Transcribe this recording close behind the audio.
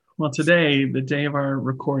Well, today, the day of our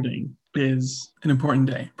recording, is an important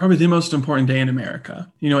day. Probably the most important day in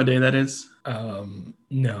America. You know what day that is?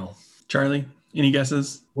 No. Charlie, any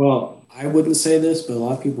guesses? Well, I wouldn't say this, but a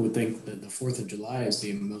lot of people would think that the 4th of July is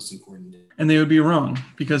the most important day. And they would be wrong,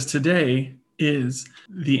 because today is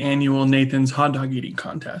the annual Nathan's hot dog eating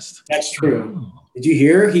contest. That's true. Did you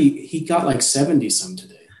hear? He got like 70 some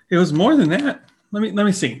today. It was more than that. Let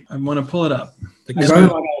me see. I want to pull it up. I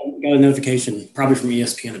got a notification, probably from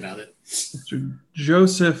ESPN, about it. Mr.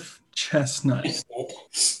 Joseph Chestnut.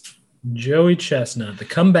 Joey Chestnut, the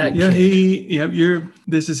comeback Yeah, kid.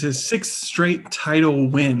 this is his 6th straight title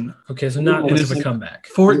win. Okay, so not much of a comeback.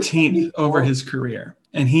 14th over his career.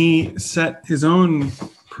 And he set his own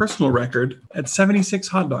personal record at 76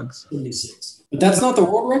 hot dogs. 76. But that's not the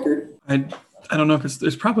world record? I don't know if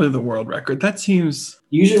it's probably the world record. That seems...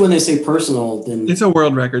 Usually when they say personal, then... It's a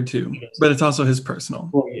world record too, but it's also his personal.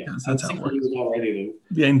 Well, yeah. Yes, that's how it works. He was already,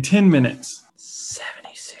 yeah, in 10 minutes.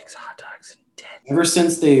 76 hot dogs in 10. Ever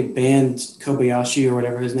since they banned Kobayashi or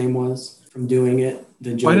whatever his name was from doing it,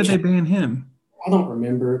 Why did they ban him? I don't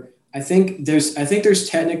remember. I think there's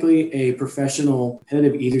technically a professional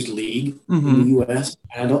competitive eaters league in the U.S.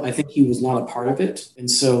 I think he was not a part of it, and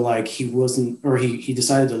so like he wasn't, or he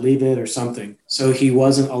decided to leave it or something. So he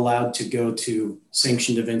wasn't allowed to go to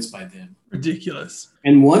sanctioned events by them. Ridiculous.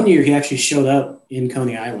 And one year he actually showed up in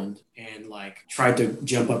Coney Island and like tried to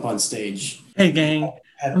jump up on stage. Hey gang,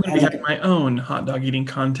 I'm gonna be having my own hot dog eating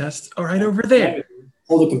contest. All right, over there.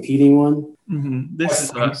 Hold a competing one. This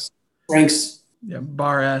is Frank's. Yeah,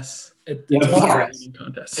 Bar S.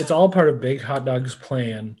 It's all part of Big Hot Dog's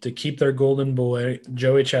plan to keep their golden boy,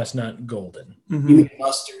 Joey Chestnut, golden. You mean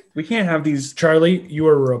mustard. We can't have these. Charlie, you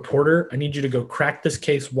are a reporter. I need you to go crack this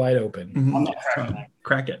case wide open. I'm not cracking that.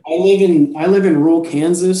 Crack it. I live in rural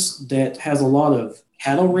Kansas that has a lot of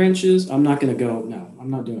cattle ranches. I'm not going to go. No, I'm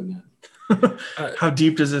not doing that. How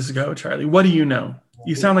deep does this go, Charlie? What do you know?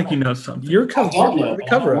 You sound like you know something. You're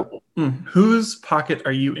cover up. Whose pocket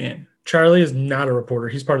are you in? Charlie is not a reporter.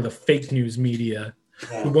 He's part of the fake news media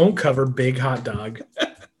who won't cover Big Hot Dog.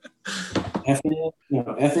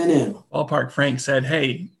 FNN. Ballpark Frank said,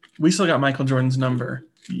 hey, we still got Michael Jordan's number.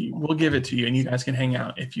 We'll give it to you, and you guys can hang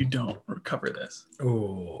out if you don't recover this.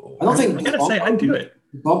 Oh, I don't think I gotta say, I'd do it.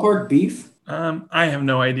 Ballpark beef? I have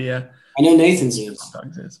no idea. I know Nathan's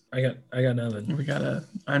is. I got nothing.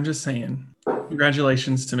 I'm just saying,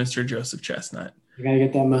 congratulations to Mr. Joseph Chestnut. You gotta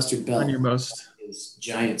get that mustard belt. On your most... His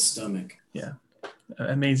giant stomach. Yeah.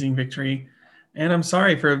 Amazing victory. And I'm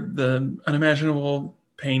sorry for the unimaginable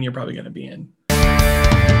pain you're probably going to be in. When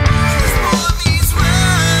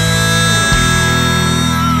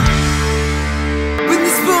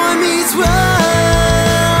this boy meets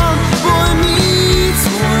world, boy meets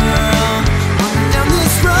world. Running down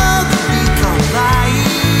this road that we call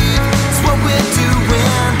life. It's what we're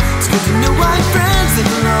doing. It's good to know my friends that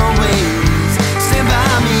will always stand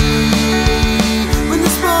by me. When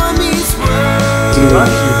this boy meets world. Brought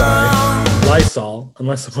to you by Lysol,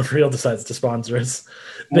 unless someone real decides to sponsor us.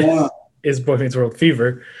 This is Boy Meets World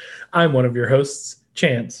Fever. I'm one of your hosts,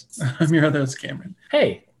 Chance. I'm your other host, Cameron.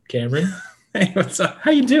 Hey, Cameron. Hey, what's up?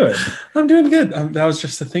 How you doing? I'm doing good. That was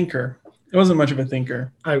just a thinker. It wasn't much of a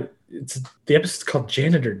thinker. The episode's called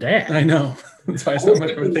Janitor Dad. I know. That's why it's not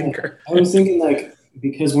much of a thinker. I was thinking like,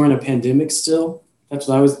 because we're in a pandemic still, that's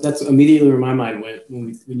immediately where my mind went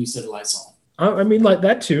when you said Lysol. I mean, like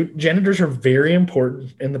that too. Janitors are very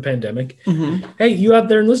important in the pandemic. Mm-hmm. Hey, you out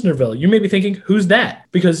there in Listenerville, you may be thinking, who's that?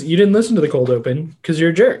 Because you didn't listen to the cold open because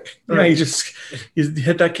you're a jerk. Yeah, you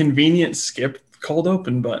hit that convenient skip cold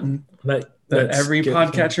open button that every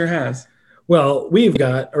podcatcher has. Well, we've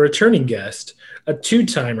got a returning guest, a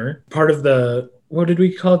two-timer, part of the, what did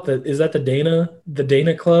we call it? Is that the Dana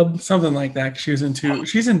Club? Something like that. She's in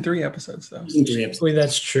 3 episodes though. Wait,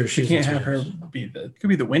 that's true. She can't have her could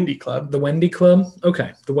be the Wendy Club. The Wendy Club?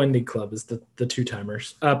 Okay. The Wendy Club is the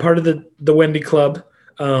two-timers. Part of the Wendy Club.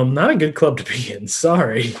 Not a good club to be in.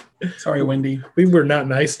 Sorry, Wendy. We were not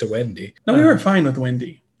nice to Wendy. No, we were fine with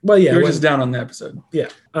Wendy. Well, yeah. We were just down on the episode. Yeah.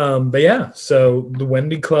 But yeah, so the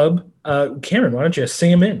Wendy Club. Cameron, why don't you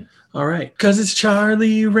sing him in? All right. Because it's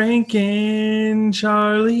Charlie Rankin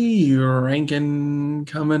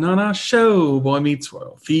coming on our show. Boy Meets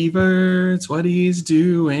World Fever. It's what he's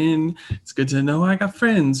doing. It's good to know I got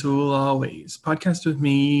friends who'll always podcast with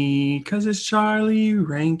me. Because it's Charlie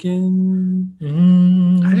Rankin.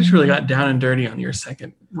 I just really got down and dirty on your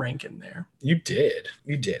second Rankin there. You did.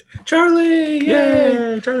 Charlie!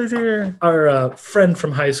 Yay! Charlie's here. Our friend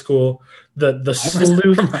from high school, the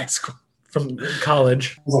sleuth from high school. From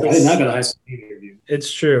college. I did not go to high school interview.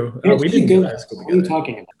 It's true. We didn't go go to high school together. What are you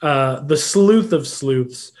talking about? The sleuth of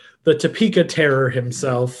sleuths, the Topeka Terror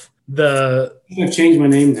himself, the I've changed my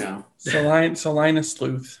name now. Salina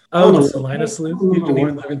Sleuth. the Salina Sleuth. You didn't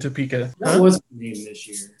even live in Topeka. What was his name this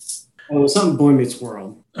year? Oh, it was something Boy Meets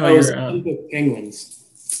World. Oh, it was you're,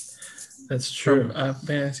 That's true. from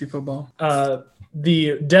fantasy football.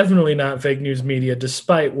 The definitely not fake news media,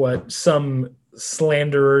 despite what some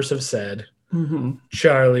slanderers have said. Mm-hmm.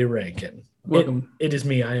 Charlie Rankin. Welcome. It is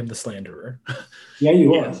me. I am the slanderer. Yeah,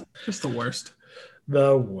 you Yeah, are. just the worst.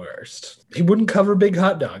 The worst. He wouldn't cover Big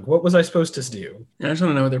Hot Dog. What was I supposed to do? I just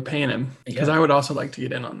want to know what they're paying him because Yeah. I would also like to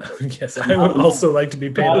get in on that. Yes, I would also like to be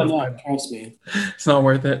paid. I don't off. know. Trust me. It's not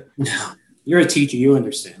worth it. No. You're a teacher. You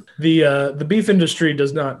understand. The beef industry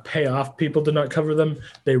does not pay off people to not cover them.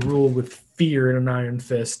 They rule with fear and an iron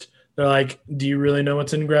fist. They're like, do you really know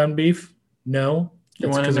what's in ground beef? No. You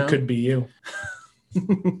That's wanna because know? it could be you.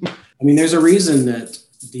 I mean, there's a reason that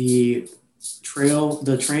the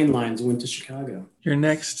train lines went to Chicago. Your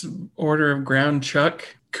next order of ground chuck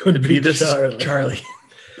Could be be this Charlie. Charlie.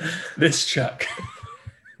 This Chuck.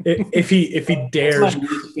 If he That's dares, my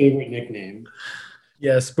least favorite nickname.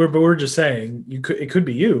 yes, but we're just saying it could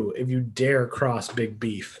be you if you dare cross Big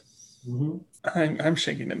Beef. Mm-hmm. I'm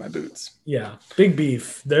shaking in my boots. Yeah, Big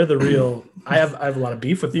Beef. They're the real. I have a lot of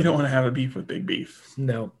beef with You them. don't want to have a beef with Big Beef.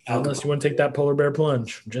 No, unless you want to take that polar bear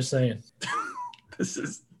plunge. I'm just saying.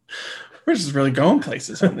 We're just really going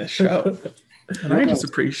places on this show. And I just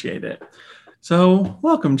appreciate it. So,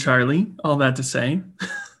 welcome, Charlie. All that to say,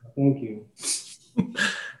 Thank you.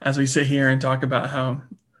 as we sit here and talk about how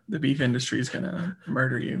the beef industry is going to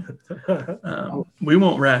murder you, we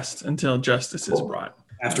won't rest until justice is brought.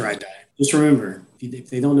 After I die, just remember, if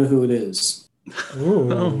they don't know who it is,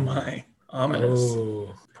 Ooh. Oh, my. Ominous.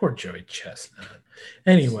 Oh, poor Joey Chestnut.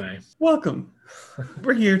 Anyway, Welcome.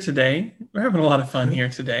 We're here today. We're having a lot of fun here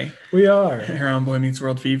today we are. here on Boy Meets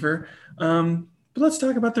World Fever. But let's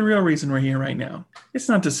talk about the real reason we're here right now. It's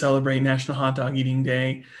not to celebrate National Hot Dog Eating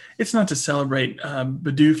Day. It's not to celebrate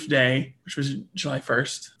Bidoof Day, which was July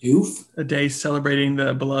 1st, Doof. a day celebrating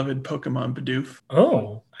the beloved Pokemon Bidoof.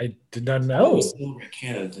 Oh, I did not Oh, know. we celebrate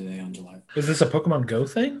Canada today on July. Is this a Pokemon Go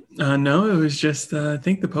thing? No, it was just, I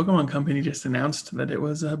think the Pokemon Company just announced that it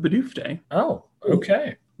was Bidoof Day. Oh,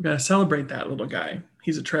 okay. We got to celebrate that little guy.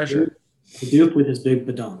 He's a treasure. The Doof with his big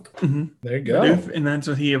badonk. There you go. Bidoof, and that's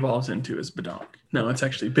what he evolves into is Badonk. No, it's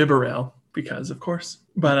actually Bibarel, because of course.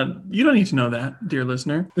 But you don't need to know that, dear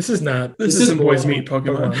listener. This is not. This is isn't Boys Meet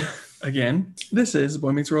Pokemon. Pokemon. Again, this is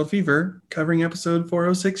Boy Meets World Fever, covering episode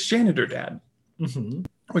 406, Janitor Dad, Mhm.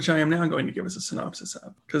 which I am now going to give us a synopsis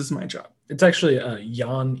of, because it's my job. It's actually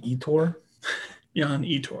Jan Etor. Jan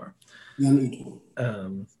Etor. Young Eagle.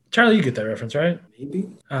 Charlie, you get that reference, right? Maybe.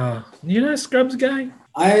 You're not a Scrubs guy?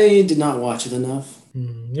 I did not watch it enough.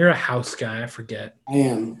 You're a house guy. I forget. I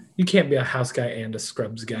am. You can't be a house guy and a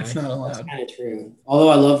Scrubs guy. It's not That's allowed. kind of true. Although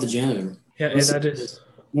I love the janitor. Yeah, and that is.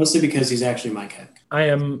 Mostly because he's actually Mike Heck. I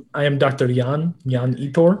am Dr. Jan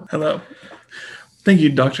Etor. Hello. Thank you,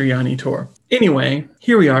 Dr. Jan Etor. Anyway,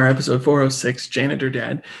 here we are, episode 406, Janitor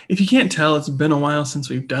Dad. If you can't tell, it's been a while since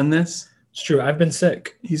we've done this. It's true. I've been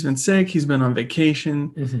sick. He's been sick. He's been on vacation.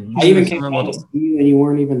 Mhm. I even He's came been down to see you and you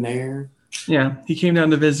weren't even there. Yeah, he came down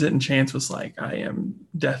to visit, and Chance was like, I am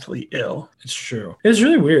deathly ill. It's true. It was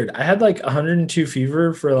really weird. I had like 102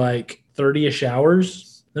 fever for like 30-ish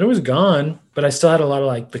hours. Then it was gone, but I still had a lot of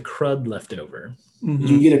like the crud left over. Mhm. Did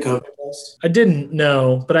you get a COVID test? I didn't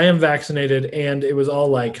know, but I am vaccinated, and it was all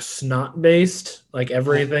like snot based. Like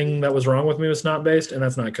everything that was wrong with me was snot based, and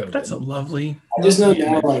that's not COVID. That's a lovely. I just know lovely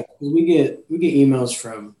now, image. like we get emails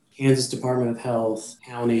from Kansas Department of Health,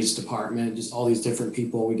 county's department, just all these different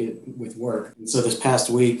people we get with work. And so this past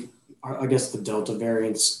week, I guess the Delta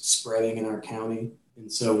variant's spreading in our county.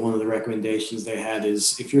 And so one of the recommendations they had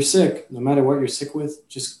is if you're sick, no matter what you're sick with,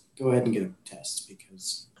 just go ahead and get a test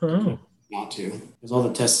because Oh, not to, because all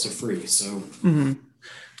the tests are free. So Mhm.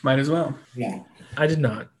 Might as well. yeah, I did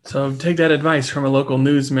not. So take that advice from a local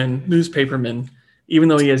newspaperman. Even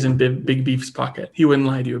though he is in Big Beef's pocket, he wouldn't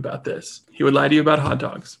lie to you about this. He would lie to you about hot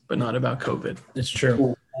dogs, but not about COVID. It's true.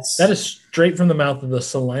 cool. That is straight from the mouth of the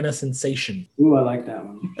Salina sensation. Ooh, I like that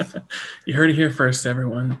one. You heard it here first,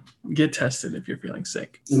 everyone. Get tested if you're feeling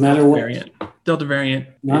sick. No matter what, Delta variant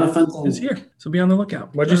not a fun is thing. here, so be on the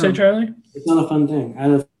lookout. What'd you say, Charlie? It's not a fun thing. I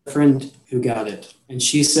had a friend who got it, and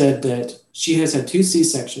she said that she has had 2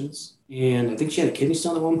 C-sections, and I think she had a kidney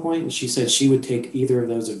stone at one point, and she said she would take either of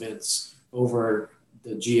those events over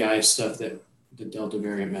the GI stuff that the Delta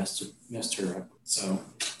variant messed her up. So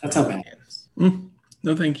that's how bad it is.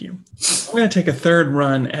 No, thank you. I'm going to take a third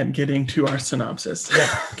run at getting to our synopsis. Yeah,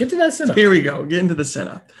 get to that sentence. Here we go. Get into the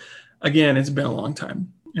setup. Again, it's been a long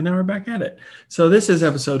time. And now we're back at it. So this is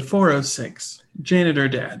episode 406, Janitor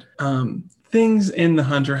Dad. Things in the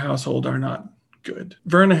Hunter household are not good.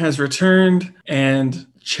 Verna has returned, and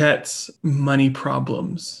Chet's money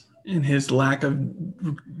problems and his lack of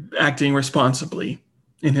acting responsibly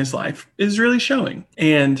in his life is really showing.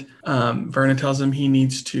 And Verna tells him he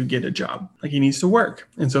needs to get a job, like he needs to work.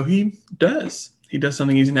 And so he does. He does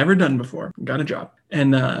something he's never done before, got a job.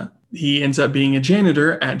 And he ends up being a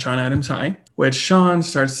janitor at John Adams High, which Sean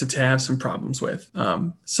starts to have some problems with.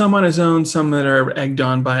 Some on his own, some that are egged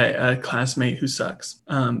on by a classmate who sucks.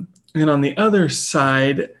 And on the other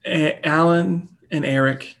side, Alan and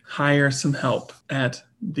Eric hire some help at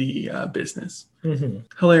the business. Mm-hmm.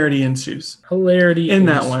 Hilarity ensues. In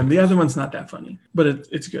that one. The other one's not that funny, but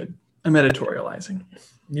it's good. I'm editorializing.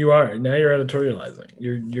 You are. Now you're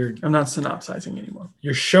editorializing. I'm not synopsizing anymore.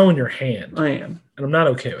 You're showing your hand. I am. And I'm not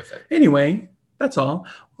okay with it. Anyway, that's all.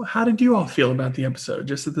 Well, how did you all feel about the episode,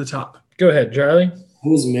 just at the top? Go ahead, Charlie. It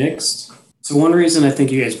was mixed. So one reason I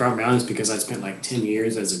think you guys brought me on is because I spent like 10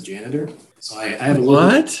 years as a janitor. So I have a little...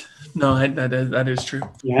 What? No, that is true.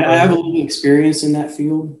 Yeah, I have a little experience in that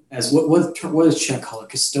field. As what does Chuck call it?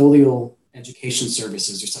 Custodial education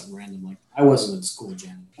services or something random like that. I wasn't a school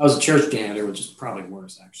janitor. I was a church janitor, which is probably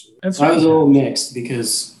worse, actually. So I was a little mixed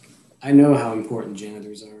because I know how important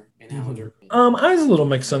janitors are and how they're... I was a little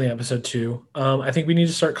mixed on the episode too. I think we need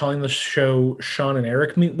to start calling the show Sean and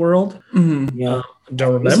Eric Meet World. Mm-hmm. Yeah.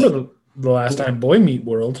 Don't remember the last time Boy Meet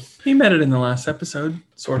World. He met it in the last episode,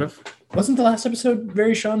 sort of. Wasn't the last episode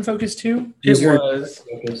very Sean focused too? It was.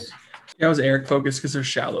 Yeah, it was Eric focused because they're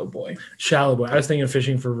Shallow Boy. Shallow Boy. I was thinking of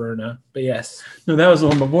Fishing for Verna, but yes. No, that was the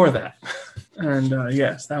one before that. And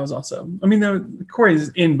yes, that was also. I mean, Corey's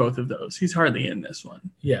in both of those. He's hardly in this one.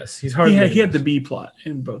 Yes, he's hardly. He had the B plot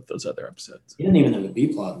in both those other episodes. He didn't even have a B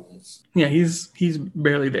plot in this. Yeah, he's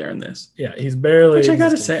barely there in this. Yeah, he's barely. Which I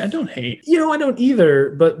gotta say, I don't hate. I don't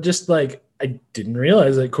either. But just like I didn't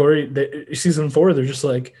realize that season 4, they're just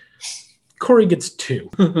like. Corey gets 2.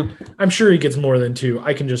 I'm sure he gets more than 2.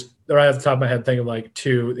 I can just, right off the top of my head, think of like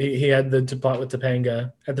 2. He had the plot with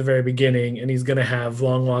Topanga at the very beginning, and he's going to have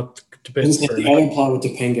Long Walk to Pittsburgh. The other plot with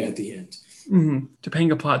Topanga at the end. Mm-hmm.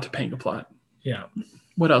 Topanga plot. Yeah.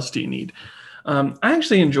 What else do you need? I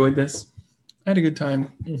actually enjoyed this. I had a good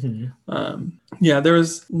time. Mm-hmm. Yeah, there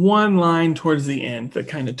was one line towards the end that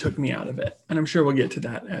kind of took me out of it, and I'm sure we'll get to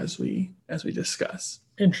that as we discuss.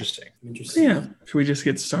 Interesting. Yeah. Should we just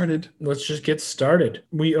get started? Let's just get started.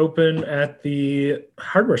 We open at the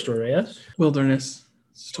hardware store, yes? Wilderness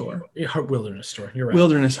store. Wilderness store. You're right.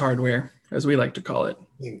 Wilderness hardware, as we like to call it.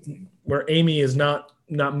 Where Amy is not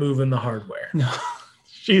moving the hardware. No,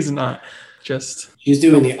 she's not. She's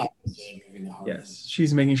doing the opposite of moving the hardware. Yes,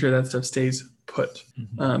 she's making sure that stuff stays put.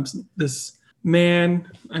 Mm-hmm. This man,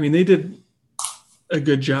 I mean, they did a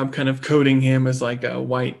good job kind of coding him as like a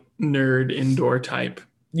white nerd indoor type.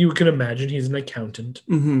 You can imagine he's an accountant.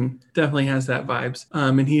 Mm-hmm. Definitely has that vibes.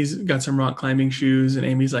 And he's got some rock climbing shoes, and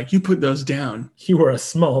Amy's like, "You put those down. You are a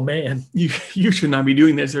small man. You should not be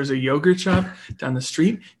doing this. There's a yogurt shop down the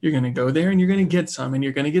street. You're going to go there and you're going to get some, and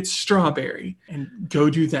you're going to get strawberry, and go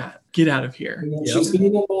do that. Get out of here." Yeah, she's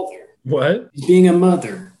being a mother. What? She's being a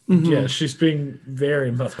mother. Mm-hmm. Yeah, she's being very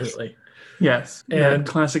motherly. Yes. And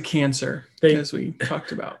classic cancer, as we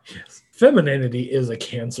talked about. Yes. Femininity is a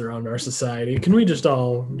cancer on our society. Can we just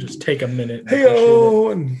all take a minute?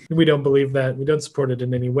 We don't believe that. We don't support it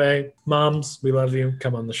in any way. Moms, we love you.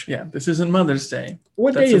 Come on the show. Yeah, this isn't Mother's Day.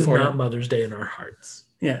 What day is not Mother's Day in our hearts?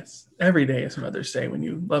 Yes, every day is Mother's Day when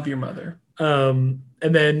you love your mother. And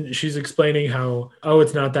then she's explaining how,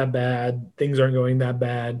 it's not that bad. Things aren't going that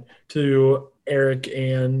bad to Eric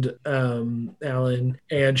and Alan.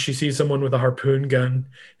 And she sees someone with a harpoon gun,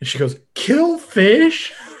 and she goes, "Kill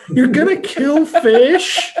fish? You're gonna kill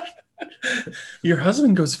fish?" Your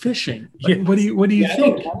husband goes fishing. Like, yeah. What do you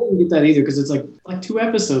think? I didn't get that either because it's like 2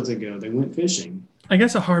 episodes ago they went fishing. I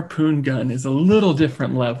guess a harpoon gun is a little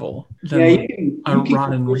different level than a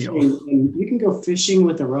rod and reel. You can go fishing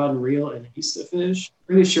with a rod and reel and eat the fish.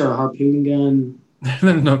 Pretty sure a harpoon gun.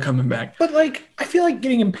 There's no coming back. But I feel like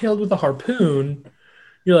getting impaled with a harpoon,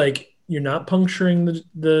 you're not puncturing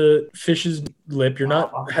the fish's lip. You're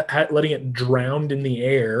not letting it drown in the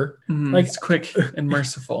air. It's quick and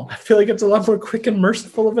merciful. I feel like it's a lot more quick and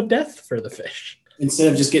merciful of a death for the fish.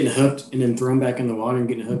 Instead of just getting hooked and then thrown back in the water and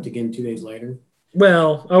getting hooked again 2 days later.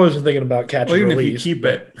 Well, I wasn't thinking about catch and release. If you keep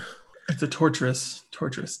it, it's a torturous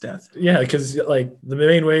death. Yeah, because the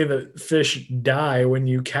main way that fish die when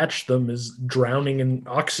you catch them is drowning in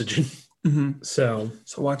oxygen. Mm-hmm. So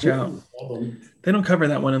watch out. They don't cover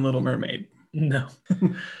that one in Little Mermaid. No.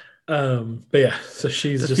 But yeah, so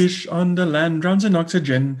she's The just fish on the land drowns in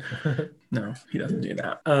oxygen. No, he doesn't do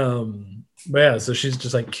that. but yeah, so she's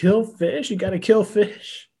just like, kill fish, you gotta kill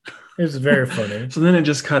fish. It's very funny. So then it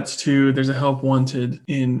just cuts to there's a help wanted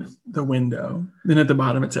in the window. Then at the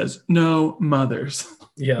bottom it says, no mothers.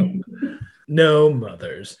 Yeah. No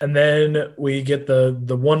mothers. And then we get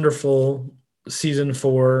the wonderful season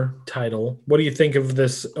 4 title. What do you think of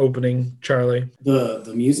this opening, Charlie?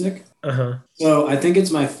 The music. Uh-huh. So I think it's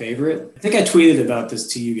my favorite. I think I tweeted about this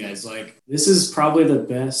to you guys. Like, this is probably the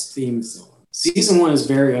best theme song. Season 1 is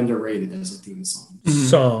very underrated as a theme song.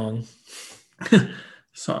 Song.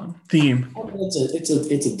 Song. Theme. It's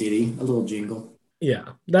a ditty, a little jingle. Yeah,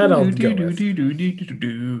 that I'll go with.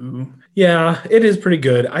 Yeah, it is pretty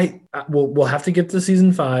good. We'll have to get to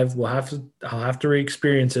season 5. I'll have to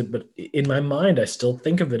re-experience it, but in my mind, I still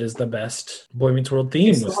think of it as the best Boy Meets World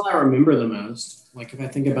theme. It's the one I remember the most. Like, if I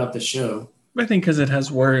think about the show. I think because it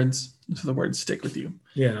has words, so the words stick with you.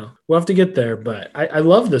 Yeah, we'll have to get there, but I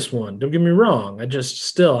love this one. Don't get me wrong.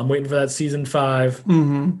 I'm waiting for that season 5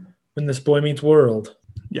 when this Boy Meets World.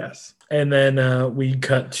 Yes. And then we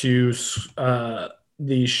cut to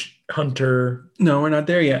the hunter. No, we're not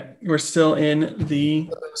there yet. We're still in the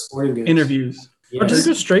interviews. Or does it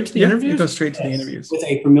go straight to the interviews? It goes straight to the interviews. With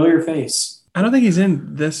a familiar face. I don't think he's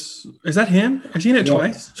in this. Is that him? I've seen it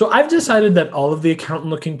twice. So I've decided that all of the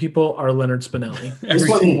accountant-looking people are Leonard Spinelli. Every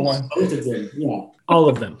single one. Both of them, yeah. All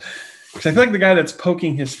of them. Because I feel like the guy that's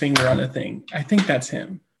poking his finger on a thing, I think that's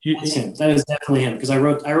him. That's him. That is definitely him. Because I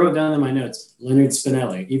wrote down in my notes, Leonard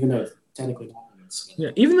Spinelli, even though it's technically not Leonard Spinelli. Yeah,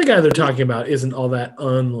 even the guy they're talking about isn't all that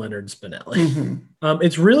un-Leonard Spinelli. Mm-hmm.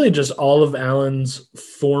 It's really just all of Alan's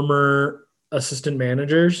former assistant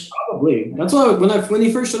managers. Probably. That's why when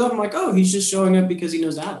he first showed up, I'm like, oh, he's just showing up because he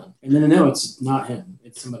knows Alan. And then no, it's not him.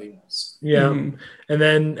 It's somebody else. Yeah. Mhm. And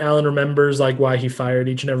then Alan remembers like why he fired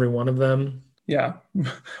each and every one of them. Yeah.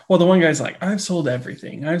 Well, the one guy's like, I've sold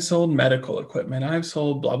everything. I've sold medical equipment. I've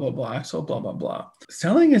sold blah, blah, blah. I've sold blah, blah, blah.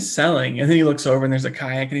 Selling is selling. And then he looks over and there's a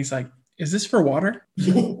kayak and he's like, is this for water?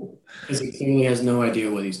 Because he clearly has no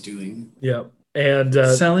idea what he's doing. Yep. And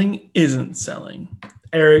selling isn't selling.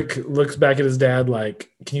 Eric looks back at his dad like,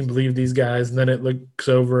 can you believe these guys? And then it looks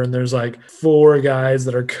over and there's like 4 guys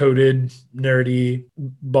that are coated, nerdy,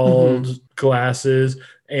 bald, glasses.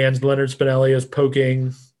 And Leonard Spinelli is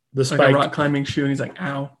poking the spike. Like a rock climbing shoe. And he's like,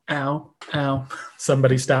 ow, ow, ow.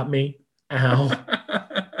 Somebody stop me. Ow.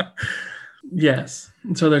 Yes.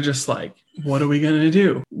 And so they're just like, what are we going to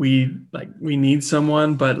do? We need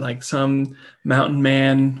someone, but like some mountain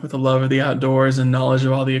man with a love of the outdoors and knowledge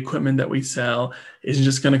of all the equipment that we sell isn't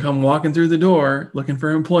just going to come walking through the door looking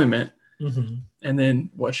for employment. Mm-hmm. And then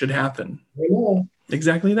what should happen? Yeah.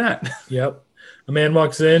 Exactly that. Yep. A man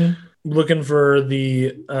walks in looking for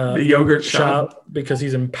the yogurt shop because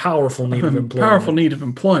he's in powerful need of employment. Powerful need of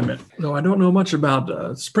employment. Though I don't know much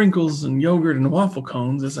about sprinkles and yogurt and waffle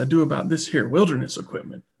cones as I do about this here wilderness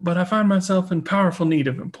equipment, but I find myself in powerful need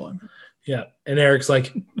of employment. Yeah. And Eric's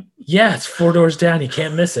like, yeah, it's 4 doors down. You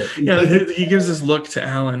can't miss it. Yeah, he gives this look to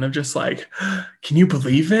Alan of just like, can you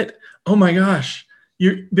believe it? Oh my gosh.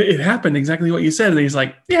 It happened exactly what you said. And he's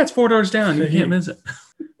like, yeah, it's 4 doors down. You can't miss it.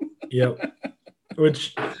 Yep.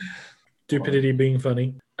 Which stupidity being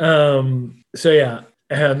funny. So yeah.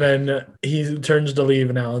 And then he turns to leave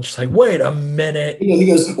and Alan's just like, wait a minute. He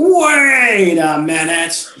goes, wait a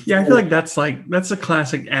minute. Yeah, I feel like that's a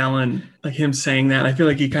classic Alan, like him saying that. I feel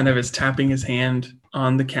like he kind of is tapping his hand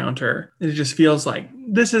on the counter. It just feels like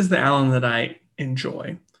this is the Alan that I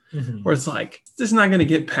enjoy. Mm-hmm. Where it's like, this is not going to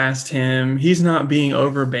get past him. He's not being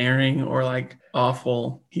overbearing or like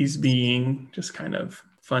awful. He's being just kind of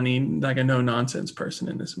funny, like a no-nonsense person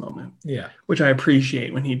in this moment. Yeah. Which I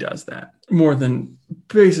appreciate when he does that more than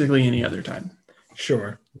basically any other time.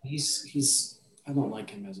 Sure. He's I don't like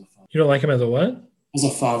him as a father. You don't like him as a what? As a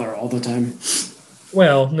father all the time.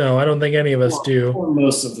 Well, no, I don't think any of us do. Or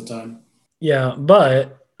most of the time. Yeah,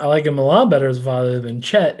 but I like him a lot better as a father than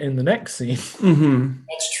Chet in the next scene. Mm-hmm.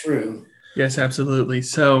 That's true. Yes, absolutely.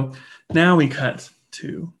 So now we cut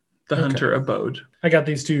to the Hunter abode. I got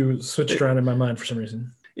these two switched around in my mind for some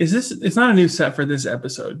reason. It's not a new set for this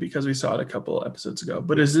episode because we saw it a couple episodes ago,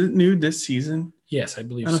 but is it new this season? Yes, I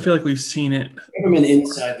believe I don't so. feel like we've seen it. I've been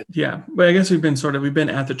inside. Yeah, but I guess we've been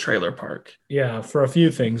at the trailer park. Yeah, for a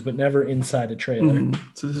few things, but never inside a trailer. Mm-hmm.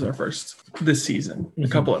 So this is our first this season. A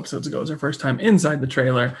couple episodes ago was our first time inside the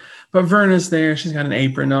trailer. But Verna's there. She's got an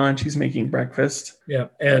apron on. She's making breakfast. Yeah,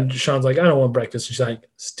 and Sean's like, I don't want breakfast. She's like,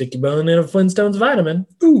 sticky bone in a Flintstones vitamin.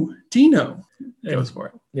 Ooh, Dino goes for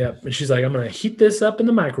it. Yeah, and she's like, I'm going to heat this up in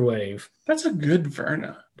the microwave. That's a good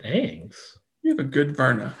Verna. Thanks. You have a good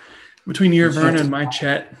Verna. Between your Verna and my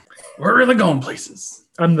Chet, We're really going places.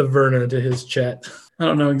 I'm the Verna to his Chet. I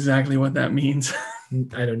don't know exactly what that means.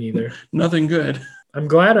 I don't either. Nothing good. I'm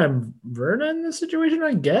glad I'm Verna in this situation,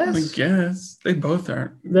 I guess. I guess. They both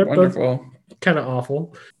are They're wonderful. Kind of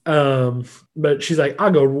awful. But she's like,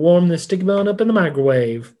 I'll go warm this sticky bun up in the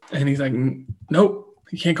microwave. And he's like, nope,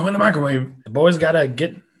 you can't go in the microwave. The boys got to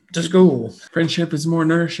get to school. Friendship is more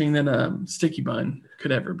nourishing than a sticky bun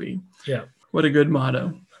could ever be. Yeah. What a good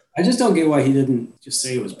motto. I just don't get why he didn't just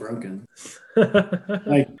say it was broken.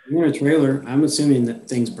 Like, you're in a trailer. I'm assuming that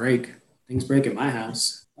things break. Things break at my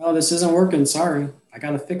house. Oh, this isn't working. Sorry. I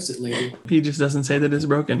got to fix it later. He just doesn't say that it's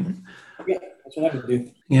broken. Yeah, that's what I would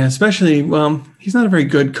do. Yeah, especially, well, he's not a very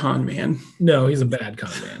good con man. No, he's a bad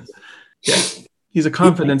con man. Yeah. He's a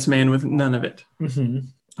confidence man with none of it.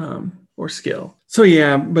 Or skill. So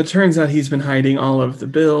yeah, but turns out he's been hiding all of the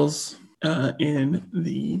bills in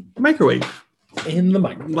the microwave. In the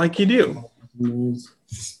microwave. Like you do.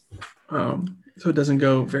 So it doesn't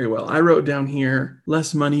go very well. I wrote down here,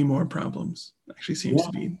 less money, more problems. Actually seems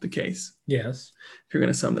to be the case. Yes. If you're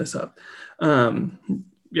going to sum this up.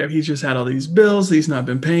 Yeah, he's just had all these bills he's not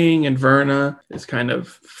been paying, and Verna is kind of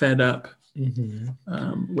fed up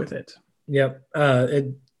with it. Yep.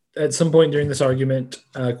 At some point during this argument,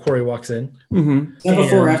 Corey walks in. Is that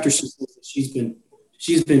before or after she says that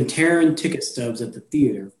she's been tearing ticket stubs at the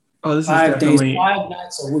theater? Oh, this 5 is definitely days, 5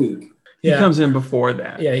 nights a week. He comes in before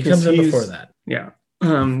that. Yeah, he comes in before that. Yeah.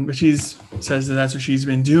 But says that that's what she's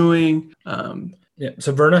been doing. Yeah.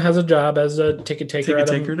 So Verna has a job as a ticket taker at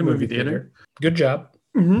a movie theater. Good job.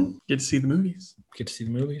 Get to see the movies. Get to see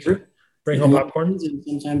the movies. Sure. Bring You home can let popcorn. your friends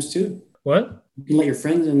in sometimes too. What? You can let your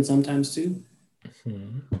friends in sometimes too.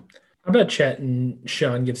 I bet Chet and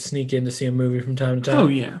Sean get to sneak in to see a movie from time to time. Oh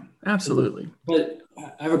yeah, absolutely. But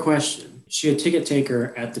I have a question. Is she a ticket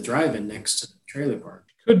taker at the drive-in next to the trailer park?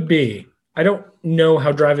 Could be. I don't know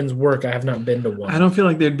how drive-ins work. I have not been to one. I don't feel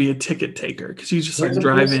like there'd be a ticket taker because you just like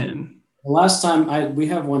drive in. The last time we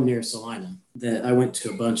have one near Salina that I went to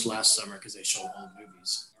a bunch last summer because they showed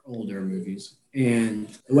older movies. And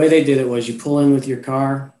the way they did it was you pull in with your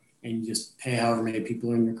car and you just pay however many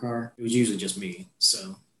people are in your car. It was usually just me.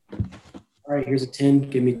 So, all right, here's a 10.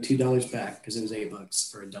 Give me $2 back because it was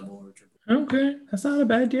 $8 for a double or a triple. Okay, that's not a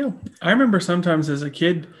bad deal. I remember sometimes as a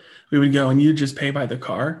kid we would go and you just pay by the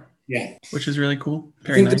car. Yeah, which is really cool.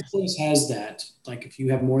 I think this place has that. Like if you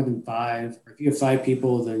have more than 5, or if you have 5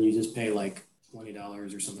 people, then you just pay like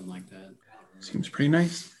 $20 or something like that. Seems pretty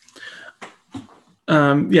nice.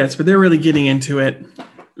 Yes, but they're really getting into it.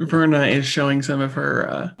 Verna is showing some of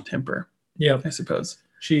her temper. Yeah, I suppose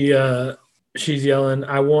she's yelling,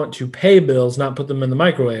 "I want to pay bills, not put them in the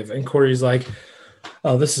microwave." And Corey's like,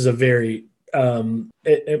 "Oh, this is a very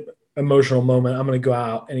emotional moment. I'm going to go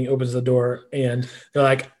out." And he opens the door, and they're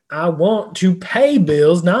like, "I want to pay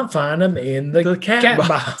bills, not find them in the cat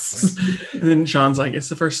box." And then Sean's like, "It's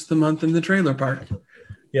the first of the month in the trailer park."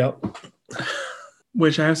 Yep.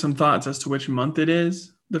 Which I have some thoughts as to which month it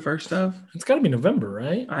is. The first of. It's got to be November,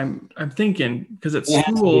 right? I'm thinking because at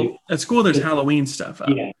school there's Halloween stuff up.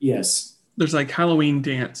 Yeah. Yes. There's like Halloween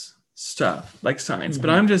dance stuff, like signs. But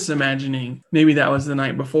I'm just imagining maybe that was the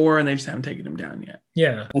night before and they just haven't taken them down yet.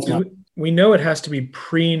 Yeah. We know it has to be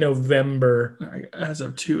pre-November. As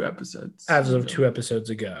of 2 episodes. As of 2 episodes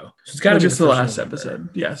ago. So it's got to be just the last episode.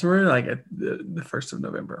 Yeah. So we're like at the 1st of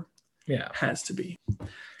November. Yeah. Has to be.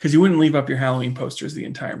 Because you wouldn't leave up your Halloween posters the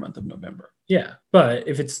entire month of November. Yeah. But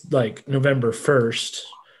if it's like November 1st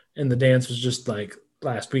and the dance was just like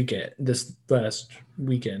this last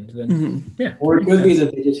weekend, then yeah. Or it could be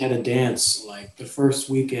that they just had a dance like the first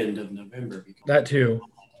weekend of November. That too.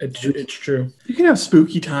 It's true. You can have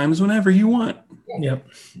spooky times whenever you want. Yep.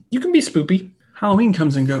 You can be spoopy. Halloween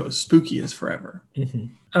comes and goes. Spooky is forever.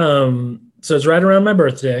 So it's right around my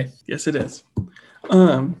birthday. Yes, it is.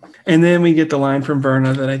 And then we get the line from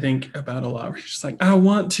Verna that I think about a lot. Where she's just like, "I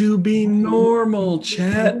want to be normal,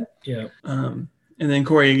 Chet." Yeah. And then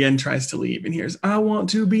Corey again tries to leave and hears, "I want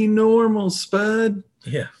to be normal, Spud."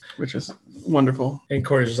 Yeah. Which is wonderful. And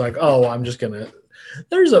Corey's just like, "Oh, I'm just going to."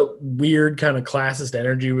 There's a weird kind of classist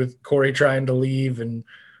energy with Corey trying to leave and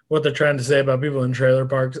what they're trying to say about people in trailer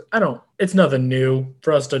parks. It's nothing new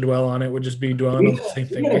for us to dwell on. It would just be dwelling on the same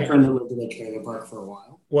thing. We had a friend that lived in a trailer park for a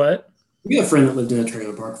while. What? We had a friend that lived in a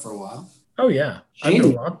trailer park for a while. Oh, yeah. Shane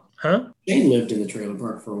lived in the trailer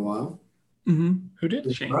park for a while. Mm-hmm. Who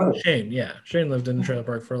did? Shane, yeah. Shane lived in the trailer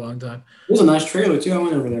park for a long time. It was a nice trailer, too. I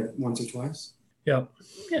went over there once or twice. Yep.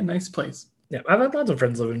 Yeah, nice place. Yeah, I've had lots of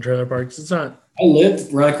friends live in trailer parks. It's not. I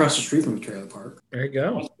lived right across the street from a trailer park. There you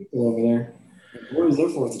go. People over there. What was their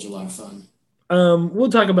 4th of July fun? We'll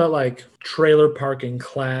talk about like trailer parking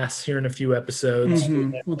class here in a few episodes.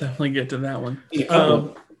 We'll definitely get to that one.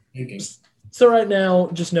 So right now,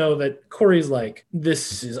 just know that Corey's like,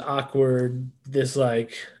 this is awkward. This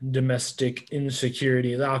like domestic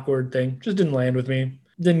insecurity is awkward thing. Just didn't land with me.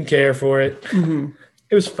 Didn't care for it.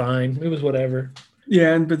 It was fine. It was whatever.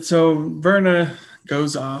 Yeah, but so Verna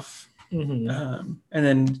goes off. Mm-hmm. And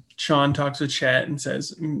then Sean talks with Chet and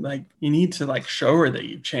says, like, you need to like show her that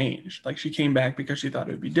you've changed. Like, she came back because she thought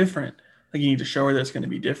it would be different. Like, you need to show her that it's going to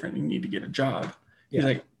be different. You need to get a job. He's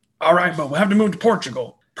like, all right, but we'll have to move to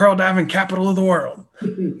Portugal, pearl diving capital of the world.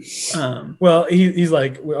 Well, he's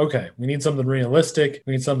like, okay, we need something realistic.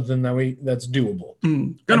 We need something that's doable.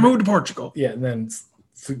 Gonna move to Portugal. Yeah, and then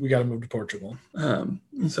we got to move to Portugal.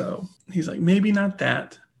 So he's like, maybe not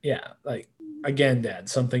that. Yeah, like, again, Dad,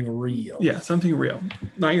 something real. Yeah, something real.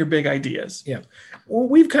 Not your big ideas. Yeah. Well,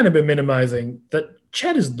 we've kind of been minimizing that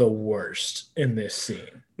Chet is the worst in this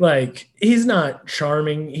scene. Like, he's not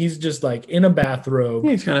charming. He's just like in a bathrobe.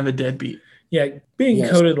 He's kind of a deadbeat. Yeah, being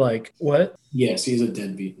coded like, what? Yes, he's a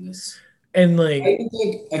deadbeat in this. And like,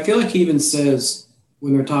 I feel like he even says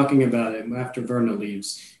when they're talking about it after Verna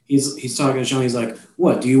leaves, he's talking to Sean. He's like,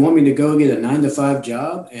 "What? Do you want me to go get a 9-to-5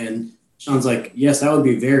 job?" And Sean's like, "Yes, that would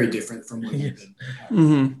be very different from what you did."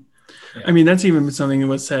 Yeah. I mean, that's even something that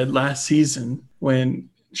was said last season when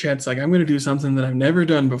Chet's like, "I'm going to do something that I've never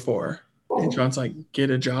done before," and Sean's like, "Get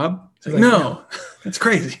a job?" He's like, "No, that's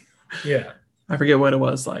crazy." Yeah, I forget what it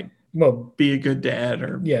was like. Well, be a good dad,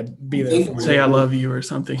 or be there for say I love you or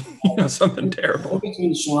something. Something terrible.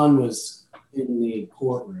 Between Sean was in the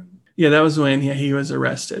courtroom. Yeah, that was when he was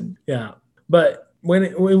arrested. Yeah, but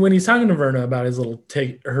when he's talking to Verna about his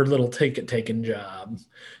her little ticket taking job,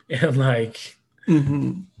 and like,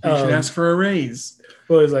 you should ask for a raise.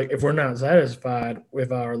 Well, he's like, if we're not satisfied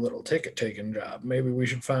with our little ticket taking job, maybe we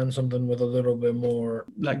should find something with a little bit more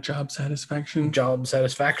like job satisfaction.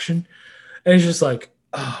 And it's just like,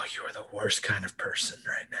 oh, you are the worst kind of person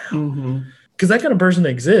right now. Because that kind of person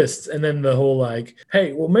exists. And then the whole like,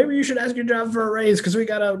 hey, well, maybe you should ask your job for a raise because we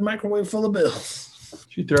got a microwave full of bills.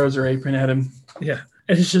 She throws her apron at him. Yeah.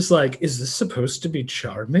 And it's just like, is this supposed to be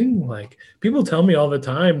charming? Like, people tell me all the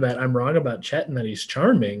time that I'm wrong about Chet and that he's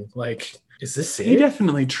charming. Like, is this it? He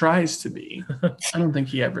definitely tries to be. I don't think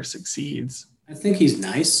he ever succeeds. I think he's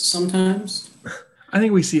nice sometimes. I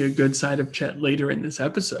think we see a good side of Chet later in this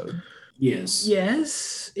episode.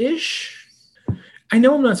 Yes-ish. I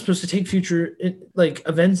know I'm not supposed to take future like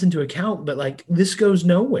events into account, but like this goes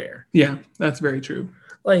nowhere. Yeah, that's very true.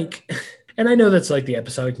 Like, and I know that's like the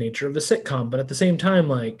episodic nature of a sitcom, but at the same time,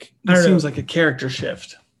 like, it seems like a character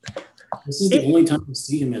shift. This is the only time we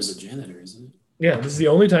see him as a janitor, isn't it? Yeah, this is the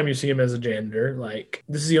only time you see him as a janitor. Like,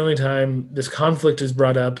 this is the only time this conflict is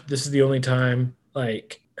brought up. This is the only time,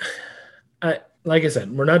 like I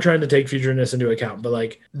said, we're not trying to take futureness into account, but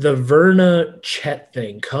like the Verna Chet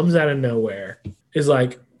thing comes out of nowhere, is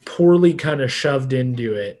like poorly kind of shoved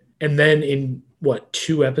into it. And then in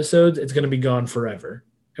 2 episodes, it's going to be gone forever.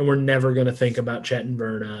 And we're never going to think about Chet and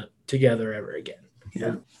Verna together ever again.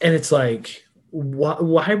 Yeah. And it's like,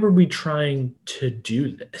 why were we trying to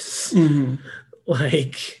do this?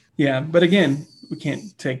 Like, yeah, but again, we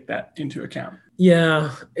can't take that into account.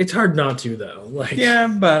 Yeah, it's hard not to though. Like, yeah,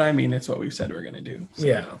 but I mean, it's what we've said we're gonna do.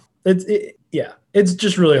 So. Yeah, it's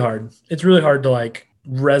just really hard. It's really hard to like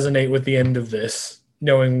resonate with the end of this,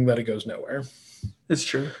 knowing that it goes nowhere. It's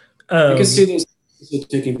true. I can see this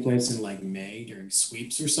taking place in like May during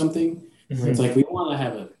sweeps or something. Where it's like we want to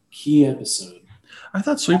have a key episode. I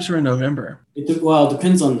thought sweeps were in November. It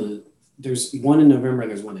depends on there's one in November and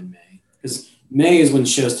there's one in May. Because May is when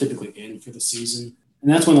shows typically end for the season. And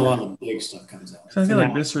that's when a lot of big stuff comes out. So I feel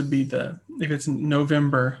like this would be if it's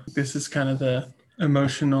November, this is kind of the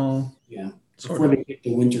emotional before they get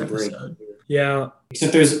the winter episode. break. Yeah.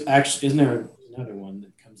 Except there's actually, isn't there another one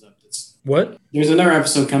that comes up that's what? There's another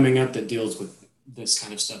episode coming up that deals with this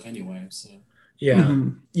kind of stuff anyway. So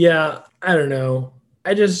yeah, I don't know.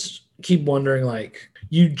 I just keep wondering, like,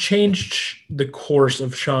 you changed the course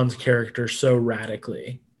of Sean's character so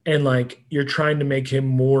radically. And like you're trying to make him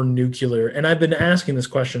more nuclear. And I've been asking this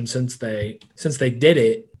question since they did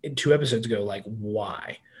it 2 episodes ago. Like,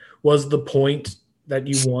 why? Was the point that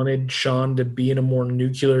you wanted Sean to be in a more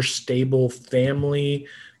nuclear, stable family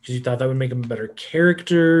because you thought that would make him a better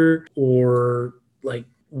character? Or like,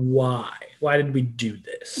 why? Why did we do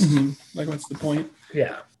this? Like, what's the point?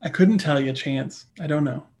 Yeah. I couldn't tell you, Chance. I don't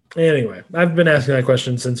know. Anyway, I've been asking that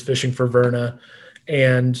question since Fishing for Verna.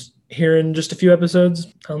 And here in just a few episodes,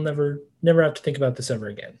 I'll never have to think about this ever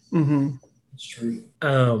again. It's true.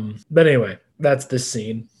 But anyway, that's this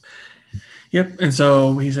scene. Yep. And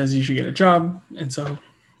so he says you should get a job. And so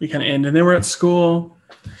we kind of end. And then we're at school.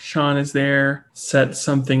 Sean is there, set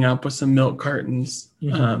something up with some milk cartons.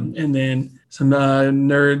 And then some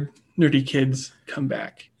nerdy kids come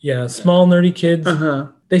back. Yeah, small nerdy kids. Uh-huh.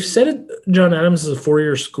 They've said it. John Adams is a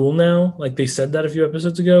 4-year school now. Like they said that a few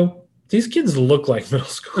episodes ago. These kids look like middle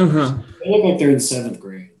schoolers. Uh-huh. They look like they're in 7th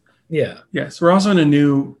grade. Yeah. Yes. We're also in a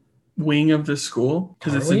new wing of the school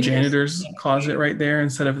because it's Are the we? janitor's closet right there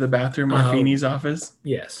instead of the bathroom or Oh. Feeney's office.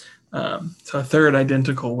 Yes. So a third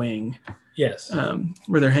identical wing Yes.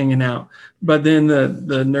 where they're hanging out. But then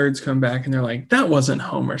the nerds come back and they're like, that wasn't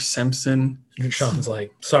Homer Simpson. And Sean's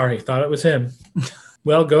like, sorry, thought it was him.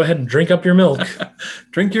 Well, go ahead and drink up your milk.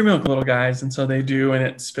 Drink your milk, little guys. And so they do, and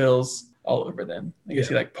it spills all over them. I guess Yeah.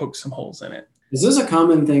 he like pokes some holes in it. Is this a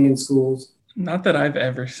common thing in schools? Not that I've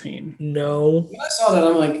ever seen. No. When I saw that,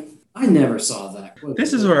 I'm like, I never saw that.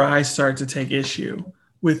 This is where I start to take issue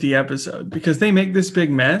with the episode because they make this big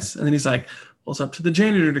mess. And then he's like, well, it's up to the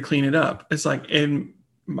janitor to clean it up. It's like in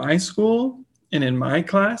my school and in my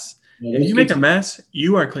class, if you make a mess,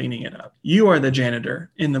 you are cleaning it up. You are the janitor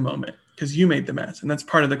in the moment because you made the mess. And that's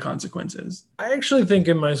part of the consequences. I actually think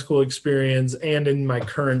in my school experience and in my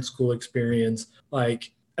current school experience,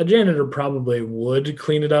 like a janitor probably would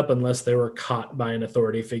clean it up unless they were caught by an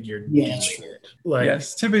authority figure. Yeah, doing it. Like,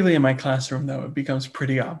 Yes. Typically in my classroom, though, it becomes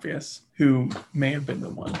pretty obvious who may have been the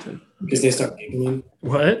one to. because they start giggling.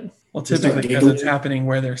 what? Well, They start typically because it's giggling. happening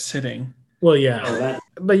where they're sitting. Well, Oh, yeah, that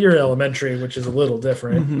but you're elementary, which is a little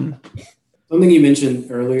different. Mhm. something you mentioned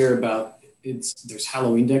earlier about there's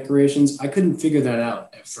Halloween decorations. I couldn't figure that out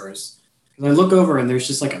at first because I look over and there's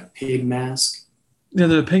just like a pig mask. Yeah,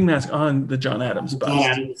 the pig mask on the John Adams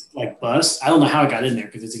bust. Like bust. I don't know how it got in there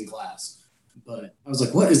because it's in glass. But I was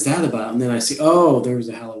like, what is that about? And then I see, oh, there was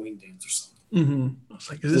a Halloween dance or something. Mm-hmm. I was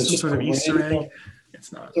like, is this It's some just sort of a Easter random- egg?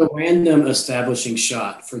 It's not. It's a random establishing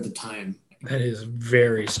shot for the time. That is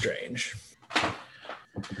very strange.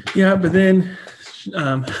 Yeah, but then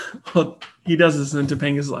well, he does this and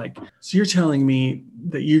Topanga's like, so you're telling me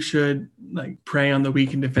that you should like prey on the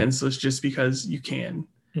weak and defenseless just because you can.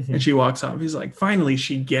 Mhm. And she walks off. He's like, finally,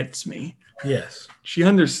 she gets me. Yes. She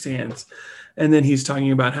understands. And then he's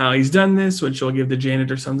talking about how he's done this, which will give the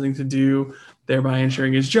janitor something to do, thereby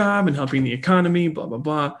ensuring his job and helping the economy, blah, blah,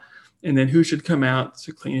 blah. And then who should come out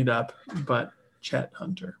to clean it up but Chet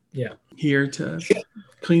Hunter. Yeah. Here to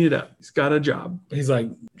clean it up. He's got a job. He's like,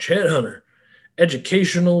 Chet Hunter,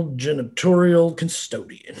 educational janitorial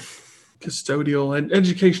custodian.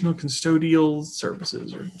 Educational custodial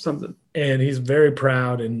services or something. And he's very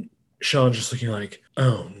proud. And Sean's just looking like,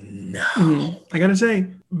 oh, no. I got to say,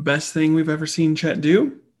 best thing we've ever seen Chet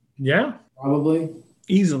do? Yeah. Probably.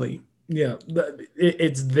 Easily. Yeah.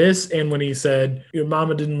 It's this. And when he said, your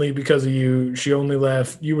mama didn't leave because of you. She only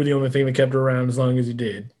left. You were the only thing that kept her around as long as you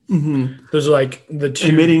did. Mm-hmm. Those are like the two.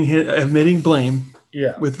 Admitting blame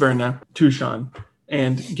Yeah. with Verna to Sean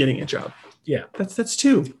and getting a job. Yeah. That's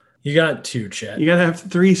two. You got two, Chet. You got to have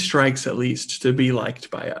 3 strikes at least to be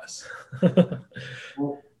liked by us.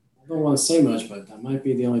 Well, I don't want to say much, but that might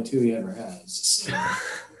be the only 2 he ever has. So.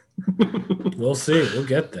 We'll see. We'll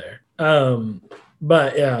get there.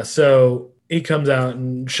 But yeah, so he comes out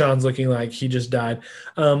and Sean's looking like he just died.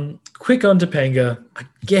 Quick on Topanga.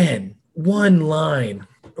 Again, one line.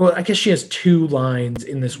 Well, I guess she has 2 lines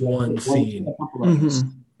in this one scene.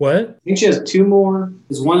 Mhm. What? I think she has 2 more.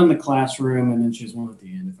 There's one in the classroom, and then she has one at the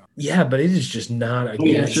end. Yeah, but it is just not Oh,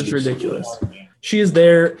 again. it's just ridiculous. She is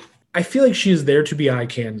there. I feel like she is there to be eye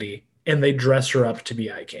candy, and they dress her up to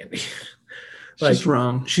be eye candy. It's just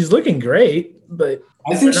wrong. She's looking great, but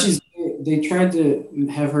I think they tried to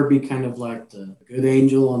have her be kind of like the good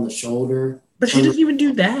angel on the shoulder. she doesn't even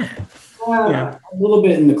do that. Yeah. A little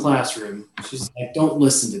bit in the classroom. She's like, don't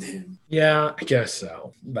listen to him. Yeah, I guess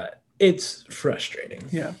so, but it's frustrating.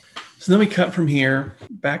 Yeah. So then we cut from here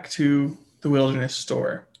back to the wilderness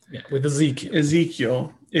store. Yeah, with Ezekiel.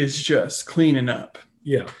 Ezekiel is just cleaning up.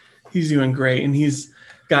 Yeah. He's doing great. And he's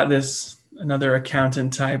got another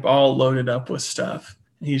accountant type all loaded up with stuff.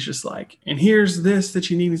 And he's just like, and here's this that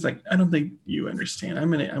you need. He's like, I don't think you understand.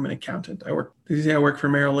 I'm an accountant. Did he say I work for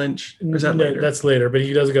Merrill Lynch? Or is that No, later? that's later, but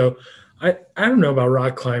he does go, I don't know about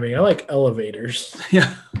rock climbing. I like elevators.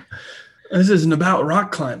 Yeah. This isn't about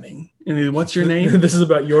rock climbing. And what's your name? This is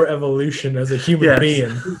about your evolution as a human Yes.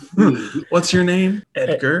 being. What's your name?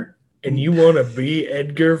 Edgar. And you want to be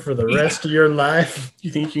Edgar for the rest of your life?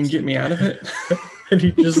 You think you can get me out of it? And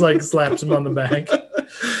he just like slaps him on the back.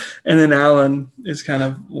 And then Alan is kind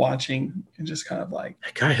of watching and just kind of like,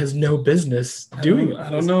 That guy has no business doing I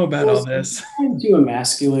don't know about all this. Trying to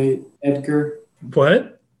emasculate Edgar.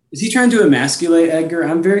 What? Is he trying to emasculate Edgar?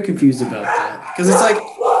 I'm very confused about that because it's like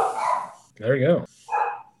There you go.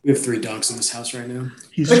 we have 3 dogs in this house right now.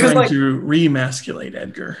 He's Because, trying to remasculate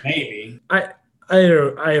Edgar. Maybe. I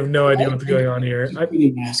have no idea what's going on here. He's a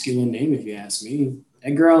pretty masculine name, if you ask me.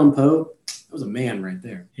 Edgar Allan Poe. That was a man right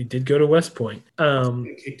there. He did go to West Point. Got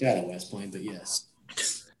kicked out of West Point, but yes,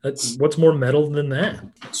 What's more metal than that?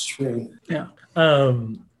 it's true. Yeah.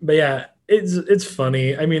 But yeah, it's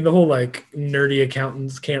funny. I mean, the whole like nerdy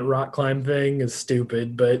accountants can't rock climb thing is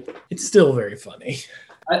stupid, but it's still very funny.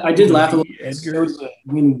 I did laugh a little. Edgar. There was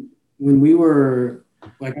when we were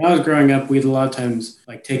like when I was growing up, we'd a lot of times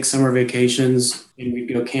like take summer vacations and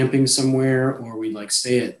we'd go camping somewhere, or we'd like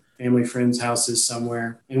stay at family friends' houses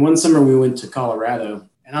somewhere. And one summer we went to Colorado.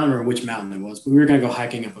 And I don't remember which mountain it was, but we were going to go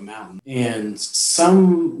hiking up a mountain. And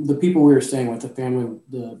the people we were staying with,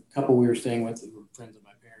 the couple we were staying with were friends of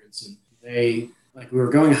my parents. And we were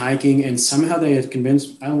going hiking and somehow they had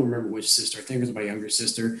convinced, I don't remember which sister, I think it was my younger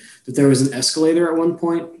sister, that there was an escalator at one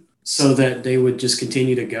point so that they would just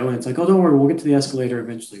continue to go. And it's like, oh, don't worry, we'll get to the escalator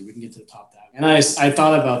eventually. We can get to the top that way. And I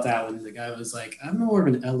thought about that when the guy was like, I'm more of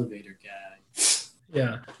an elevator guy.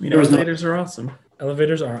 Yeah. Elevators are awesome.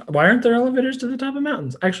 Elevators are. Why aren't there elevators to the top of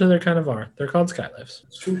mountains? Actually, there kind of are. They're called skylifts.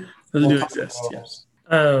 It's true. Those do exist, yes.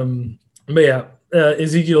 But yeah,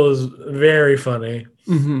 Ezekiel is very funny.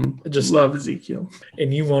 Mm-hmm. Just love Ezekiel.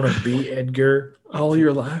 And you want to be Edgar all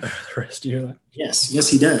your life, the rest of your life. Yes,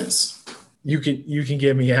 he does. You can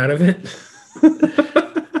get me out of it.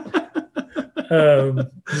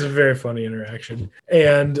 It's a very funny interaction.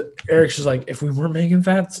 And Eric's just like, if we weren't making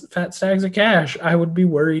fat stacks of cash, I would be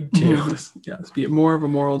worried too. Yeah, it's be more of a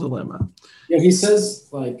moral dilemma. Yeah, he says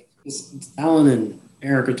like Alan and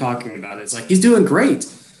Eric are talking about it. It's like he's doing great.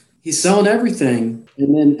 He's selling everything.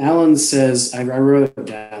 And then Alan says, I wrote it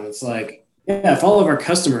down. It's like, yeah, if all of our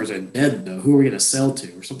customers are dead though, who are we going to sell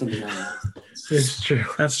to or something like that? It's true.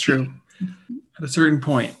 That's true. At a certain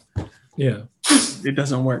point. Yeah. It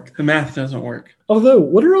doesn't work. The math doesn't work. Although,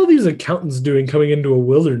 what are all these accountants doing coming into a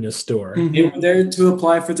wilderness store? Mm-hmm. They were there to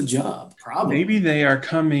apply for the job, probably. Maybe they are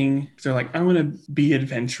coming. They're like, I want to be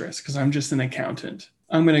adventurous because I'm just an accountant.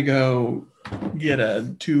 I'm going to go get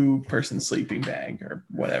a 2-person sleeping bag or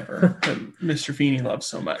whatever that Mr. Feeney loves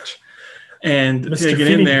so much. And Mr. they get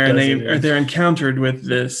Feeney in there and does they're encountered with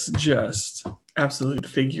this just absolute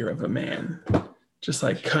figure of a man. Just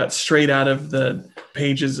like cut straight out of the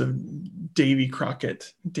pages of Davy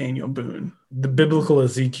Crockett, Daniel Boone. The biblical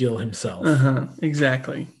Ezekiel himself.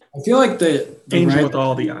 Exactly. I feel like the angel writers, with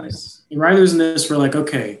all the eyes. The writers in this were like,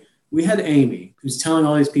 okay, we had Amy who's telling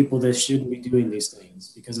all these people they shouldn't be doing these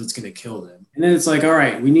things because it's going to kill them. And then it's like, all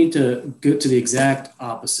right, we need to go to the exact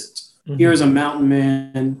opposite. Mm-hmm. Here's a mountain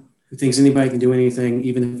man who thinks anybody can do anything,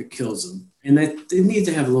 even if it kills them. And they need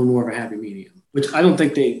to have a little more of a happy medium, which I don't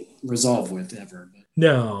think they resolve with ever. But.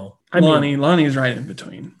 No. Lonnie is right in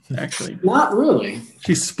between, actually. Not really.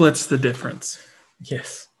 She splits the difference.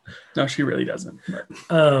 Yes. No, she really doesn't. But.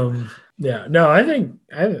 Yeah. No, I think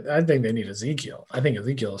they need Ezekiel. I think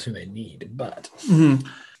Ezekiel is who they need, but. Mm-hmm.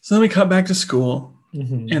 So then we cut back to school,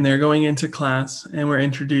 mm-hmm. and they're going into class, and we're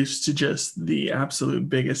introduced to just the absolute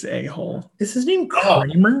biggest a-hole. Is his name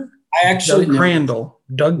Kramer? I actually Doug Crandall.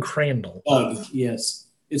 Doug Crandall. Doug, yes.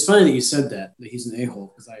 It's funny that you said that he's an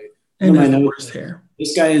a-hole because and his worst hair.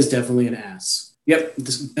 This guy is definitely an ass. Yep,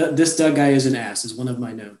 this Doug guy is an ass is one of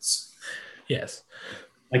my notes. Yes.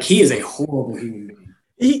 Like he is a horrible human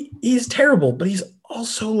being. He's terrible, but he's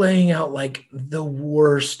also laying out like the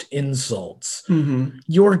worst insults. Mm-hmm.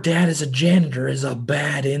 Your dad as a janitor is a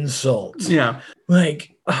bad insult. Yeah.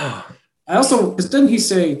 Like, I also, because then he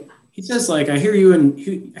says like, I hear you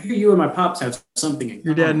and my pops have something in common.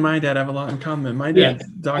 Your dad and my dad have a lot in common. My dad's a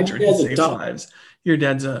doctor. He saves lives. Your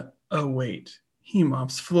dad's wait, he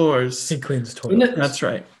mops floors. He cleans toilets. That's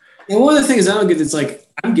right. And one of the things I don't get is like,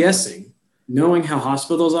 I'm guessing, knowing how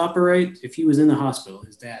hospitals operate, if he was in the hospital, if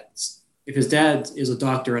his dad is a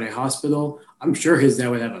doctor at a hospital, I'm sure his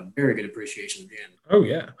dad would have a very good appreciation of Dan. Oh,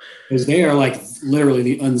 yeah. Because they are like literally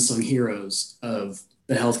the unsung heroes of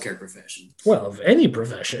the healthcare profession. Well, of any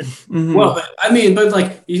profession. Mm-hmm. Well, but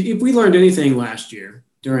like if we learned anything last year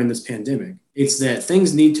during this pandemic, it's that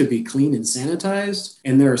things need to be clean and sanitized.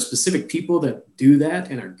 And there are specific people that do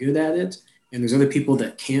that and are good at it. And there's other people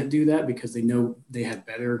that can't do that because they know they have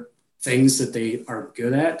better things that they are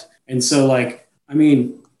good at. And so like, I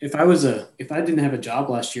mean, if I didn't have a job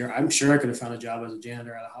last year, I'm sure I could have found a job as a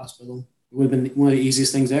janitor at a hospital. It would have been one of the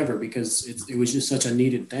easiest things ever because it was just such a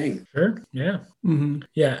needed thing. Sure. Yeah. Mm-hmm.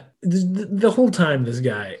 Yeah. The whole time, this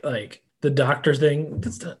guy, like the doctor thing,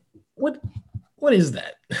 what is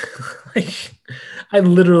that? Like, I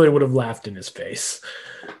literally would have laughed in his face.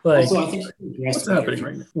 Like, Also, I think he could have dressed What's better. happening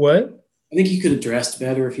right now? what? I think he could have dressed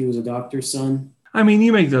better if he was a doctor's son. I mean,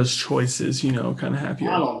 you make those choices, you know, kind of have I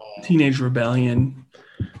your don't know. teenage rebellion.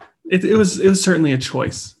 It was certainly a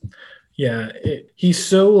choice. Yeah, he's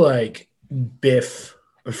so like Biff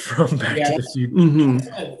from Back Yeah, to the Future. Hmm.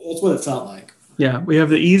 That's what it felt like. Yeah, we have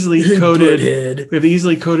the easily coded. Butthead. We have the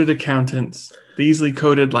easily coded accountants, the easily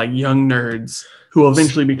coded like young nerds who will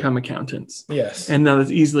eventually become accountants, Yes. and now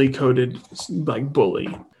this easily coded like bully.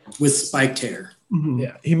 With spiked hair. Mhm.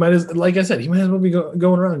 Yeah, he might as, like I said, he might as well be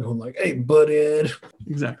going around going like, "Hey, butthead."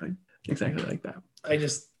 Exactly like that. I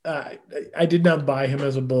just, I did not buy him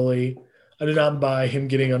as a bully. I did not buy him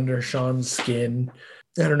getting under Sean's skin.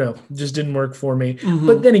 I don't know, it just didn't work for me. Mhm.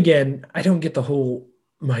 But then again, I don't get the whole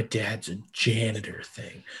 "my dad's a janitor"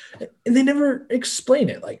 thing, and they never explain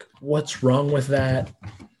it. Like, what's wrong with that?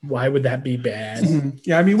 Why would that be bad? Mhm.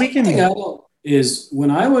 Yeah, I mean, we The thing I can. don't is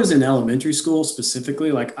when I was in elementary school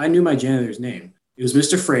specifically, like I knew my janitor's name. It was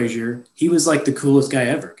Mr. Frazier. He was like the coolest guy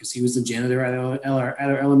ever because he was the janitor at our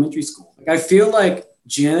elementary school. Like I feel like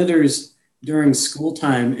janitors during school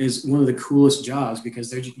time is one of the coolest jobs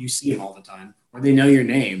because you see them all the time or they know your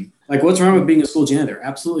name. Like what's wrong with being a school janitor?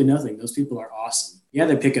 Absolutely nothing. Those people are awesome. Yeah,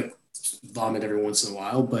 they pick up vomit every once in a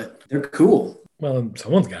while, but they're cool. Well,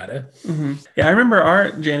 someone's got it. Mhm. Yeah, I remember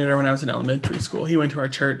our janitor when I was in elementary school. He went to our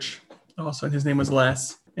church also, and his name was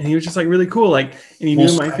Les. And he was just like really cool. Like, and he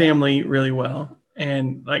knew my family really well.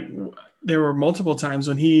 And like, there were multiple times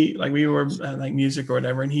when he, like, we were at, like music or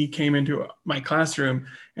whatever, and he came into my classroom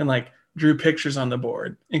and like drew pictures on the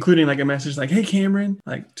board, including like a message like, "Hey, Cameron,"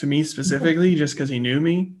 like to me specifically, just because he knew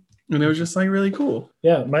me. And it was just like really cool.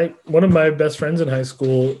 Yeah, one of my best friends in high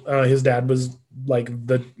school, his dad was like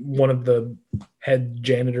one of the head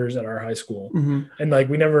janitors at our high school, Mhm. and like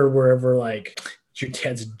we never were ever like, "Your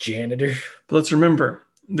dad's a janitor." But let's remember,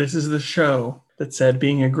 this is the show that said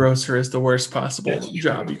being a grocer is the worst possible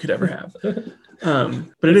job you could ever have.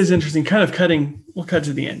 But it is interesting, kind of we'll cut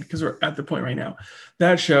to the end because we're at the point right now.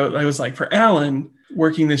 That show, I was like, for Alan,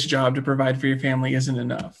 working this job to provide for your family isn't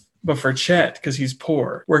enough. But for Chet, because he's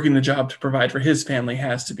poor, working the job to provide for his family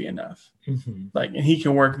has to be enough. Mm-hmm. Like, and he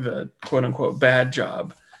can work the quote unquote bad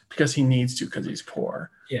job because he needs to because he's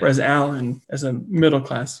poor. Yeah. Whereas Alan, as a middle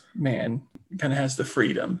class man, kind of has the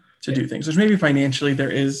freedom to do things, which maybe financially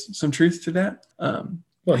there is some truth to that.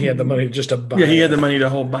 Well, he had the money just to buy. Yeah, he had the money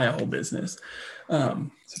to buy a whole business.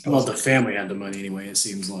 Well, the family had the money anyway, it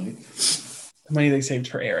seems like. The money they saved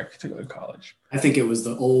for Eric to go to college. I think it was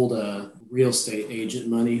the old real estate agent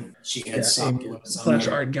money. She had Slash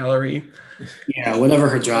art gallery. Yeah, whatever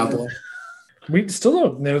her job was. We still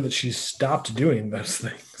don't know that she's stopped doing those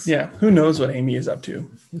things. Yeah, who knows what Amy is up to?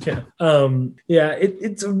 Yeah.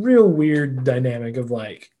 It's a real weird dynamic of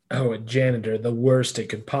like, oh, a janitor, the worst it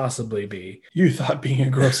could possibly be. You thought being a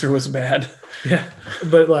grocer was bad. Yeah.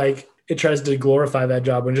 But like, it tries to glorify that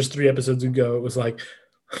job when just 3 episodes ago, it was like,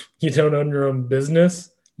 you don't own your own business?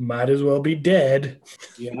 Might as well be dead.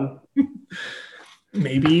 Yeah.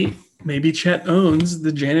 Maybe Chet owns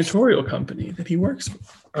the janitorial company that he works for.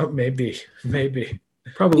 Oh, maybe.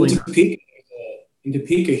 Probably In not.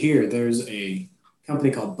 Topeka here, there's a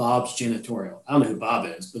company called Bob's Janitorial. I don't know who Bob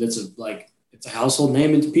is, but it's a household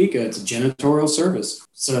name in Topeka. It's a janitorial service.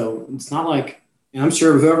 So it's not like, and I'm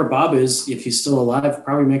sure whoever Bob is, if he's still alive,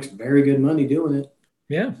 probably makes very good money doing it.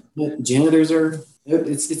 Yeah. But janitors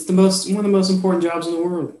it's one of the most important jobs in the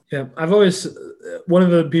world. Yeah. I've always, one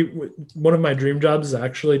of my dream jobs is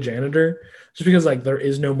actually janitor, just because like there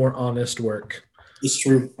is no more honest work. It's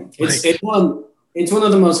true. It's one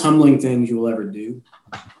of the most humbling things you will ever do.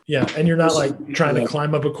 Yeah, and you're not like trying to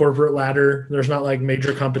climb up a corporate ladder. There's not like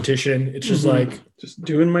major competition. It's just like just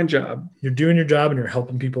doing my job. you're doing your job and you're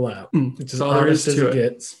helping people out. It's as all there honest is as to it it.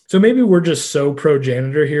 gets. So maybe we're just so pro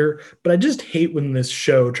janitor here, but I just hate when this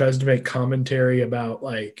show tries to make commentary about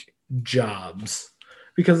like jobs,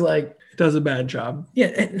 because like It does a bad job. yeah,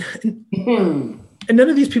 and none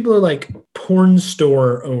of these people are like porn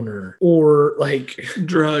store owner or like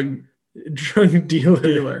Drug drug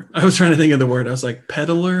dealer. I was trying to think of the word. I was like,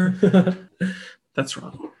 peddler. That's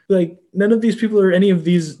wrong. Like none of these people are any of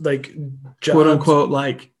these like jobs. Quote unquote,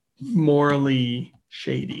 like morally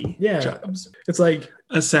shady Yeah. jobs. It's like,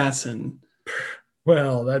 Assassin.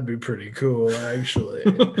 well, that'd be pretty cool, actually.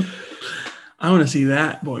 I want to see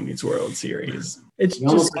that Boy Meets World series. It's You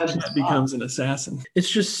almost just, had Just becomes an assassin. it's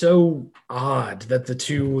just so odd that the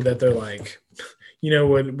two that they're like, you know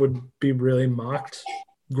what would be really mocked?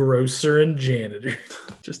 Grocer and janitor.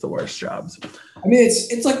 Just the worst jobs. I mean,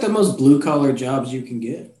 it's like the most blue collar jobs you can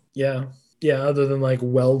get. Yeah. Yeah, other than like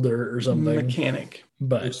welder or something. Mechanic.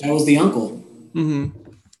 But That was the uncle.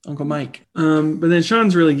 Mm-hmm. Uncle Mike. But then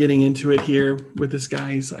Sean's really getting into it here with this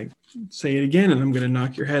guy. He's like, say it again and I'm going to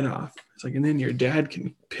knock your head off. It's like, and then your dad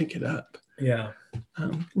can pick it up. Yeah.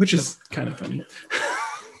 Which is kind of funny.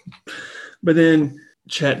 But then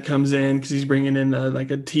Chet comes in because he's bringing in a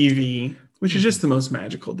TV, which is just the most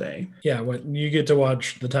magical day. Yeah, when you get to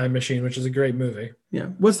watch The Time Machine, which is a great movie. Yeah.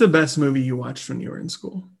 What's the best movie you watched when you were in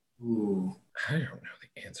school? Ooh. I don't know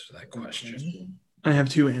the answer to that question. I have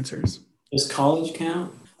 2 answers. Does college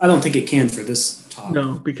count? I don't think it can for this talk.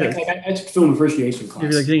 No, because I took film appreciation class.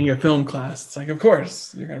 you're like taking a film class. It's like, of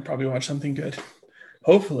course, you're going to probably watch something good.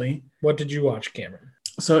 Hopefully. What did you watch, Cameron?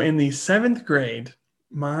 So in the 7th grade,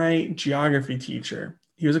 my geography teacher,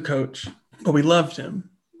 he was a coach, but we loved him.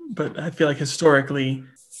 But I feel like historically,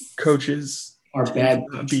 coaches Are bad.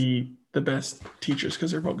 be the best teachers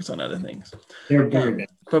because they're focused on other things. They're very bad.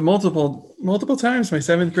 But multiple times, my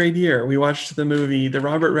 7th grade year, we watched the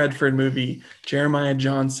Robert Redford movie, Jeremiah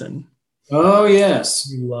Johnson. Oh, yes.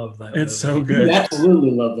 You love that. It's so movie. good. You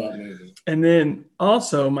absolutely love that movie. And then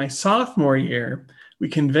also my sophomore year, we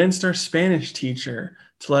convinced our Spanish teacher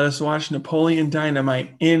to let us watch Napoleon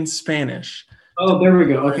Dynamite in Spanish. Oh, there we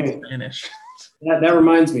go. Okay. Spanish. That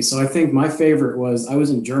reminds me. So I think my favorite was I was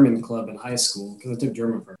in German club in high school because I took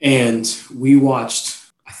German first. And we watched,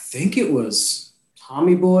 I think it was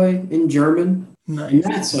Tommy Boy in German. Nice. And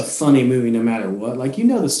that's a funny movie no matter what. Like, you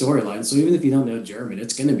know the storyline. So even if you don't know German,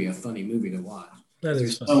 it's going to be a funny movie to watch. That is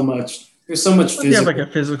There's fun. so much You have physical. like a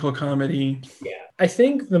physical comedy. I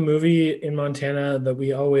think the movie in Montana that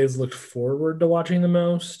we always looked forward to watching the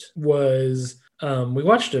most was we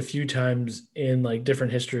watched it a few times in like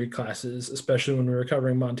different history classes, especially when we were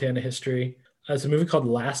covering Montana history. It's a movie called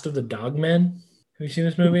Last of the Dogmen. Have you seen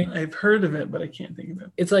this movie? I've heard of it, but I can't think of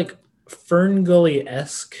it. It's like Fern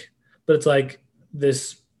Gully-esque, but it's like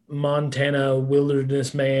this Montana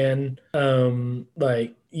wilderness man.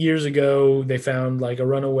 Like years ago, they found like a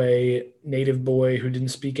runaway native boy who didn't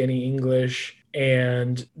speak any English,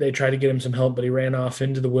 and they tried to get him some help, but he ran off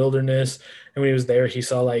into the wilderness. And when he was there, he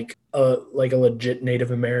saw like a legit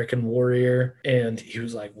Native American warrior, and he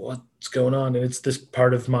was like, "What's going on?" And it's this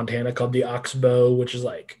part of Montana called the Oxbow, which is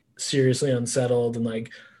like seriously unsettled, and like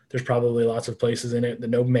there's probably lots of places in it that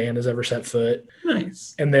no man has ever set foot.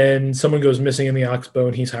 Nice. And then someone goes missing in the Oxbow,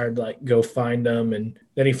 and he's hired to like go find them. And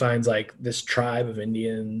then he finds like this tribe of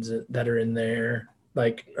Indians that are in there,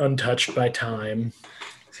 like untouched by time.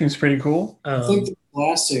 Seems pretty cool. I think the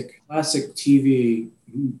classic TV,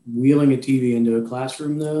 wheeling a TV into a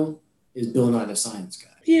classroom, though, is Bill Nye the Science Guy.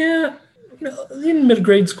 Yeah, in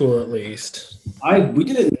mid-grade school at least. We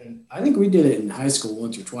did it. I think we did it in high school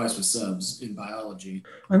once or twice with subs in biology.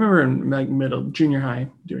 I remember in like junior high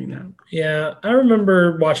doing that. Yeah, I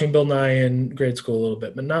remember watching Bill Nye in grade school a little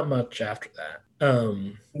bit, but not much after that.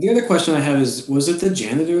 The other question I have is, was it the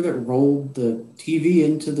janitor that rolled the TV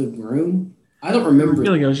into the room? I don't I remember.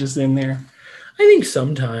 feel like I was just in there. I think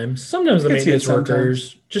sometimes the I can see it maintenance sometimes.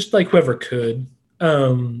 workers, just like whoever could.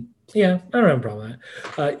 Yeah, I don't have a problem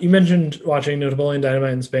with that. You mentioned watching Napoleon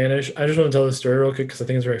Dynamite in Spanish. I just want to tell this story real quick because I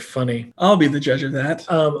think it's very funny. I'll be the judge of that.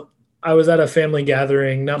 I was at a family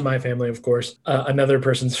gathering, not my family, of course, another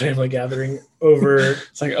person's family gathering over.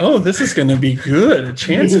 It's like, oh, this is going to be good. A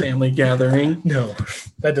chance family gathering. No,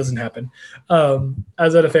 that doesn't happen. I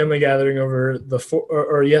was at a family gathering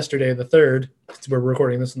over yesterday, the 3rd. We're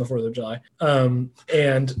recording this on the 4th of July.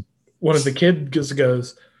 And one of the kids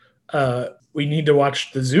goes, we need to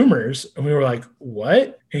watch the Zoomers. And we were like,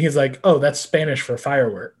 what? And he's like, oh, that's Spanish for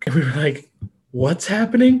firework. And we were like, what's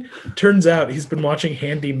happening? Turns out he's been watching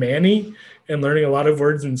Handy Manny and learning a lot of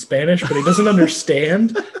words in Spanish, but he doesn't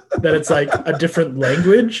understand that it's like a different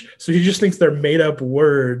language. So he just thinks they're made up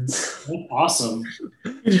words. That's awesome.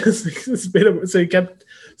 He just thinks it's made up. So he kept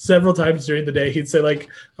several times during the day, he'd say like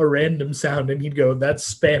a random sound and he'd go, that's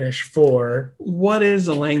Spanish for. What is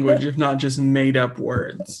a language if not just made up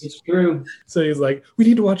words? It's true. So he's like, we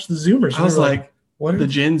need to watch the Zoomers. I was We were like, what are the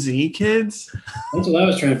Gen Z kids? That's what I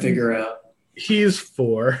was trying to figure out. He's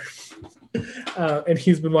 4. And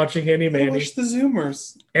he's been watching Handy I Manny. wish the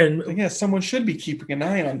Zoomers. And I guess someone should be keeping an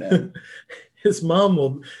eye on them. his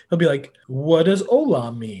mom he'll be like, what does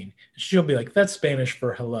hola mean? She'll be like, that's Spanish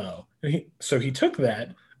for hello. And so he took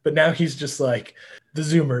that, but now he's just like, the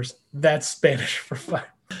Zoomers, that's Spanish for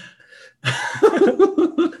fire.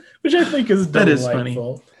 Which I think is That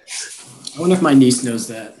delightful. is funny. I wonder if my niece knows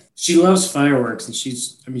that. She loves fireworks, and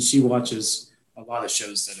she watches a lot of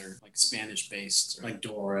shows that are like Spanish based, like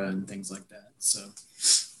Dora and things like that. So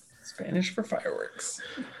Spanish for fireworks.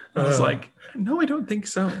 I was like, no, I don't think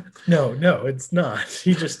so. No, it's not.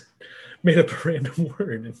 He just made up a random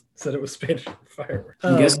word and said it was Spanish for fireworks.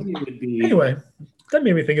 I'm guessing it would be. Anyway, That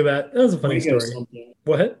made me think of that. That was a funny Fuego story. something.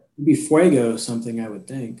 What? It'd be fuego something, I would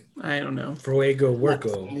think. I don't know. Fuego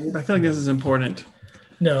Worko. I feel like this is important.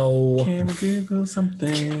 No. Can we Google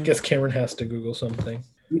something? I guess Cameron has to Google something.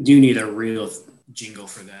 We do need a real jingle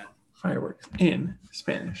for that. Fireworks in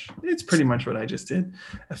Spanish. It's pretty much what I just did.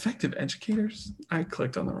 Effective educators. I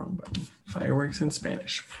clicked on the wrong button. Fireworks in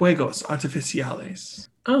Spanish. Fuegos artificiales.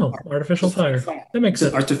 Oh, artificial fire. That makes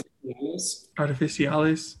sense. Artificiales?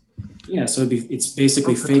 Artificiales. Yeah, so it's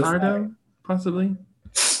basically fake fire. Petardo, possibly.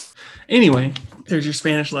 Anyway, there's your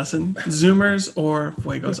Spanish lesson. Zoomers or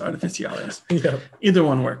Fuegos artificiales. Yeah. Either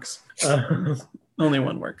one works. Uh, Only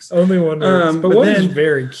one works. only one works. But but one is then-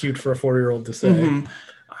 very cute for a 4-year-old to say. Mhm.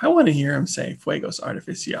 I want to hear him say Fuegos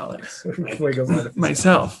artificiales Fuego's artificial.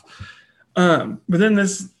 myself. But then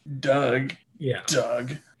this Doug, Yeah.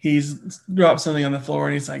 he's dropped something on the floor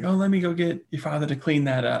and he's like, "Oh, let me go get your father to clean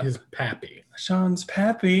that up." His pappy. Sean's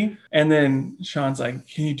pappy. And then Sean's like,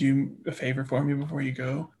 "Can you do a favor for me before you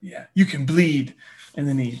go?" "Yeah, you can bleed." And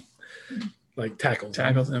then he Like tackles. him.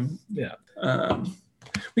 tackles him. Yeah. Um,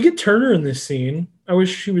 We get Turner in this scene. I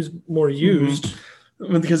wish she was more used.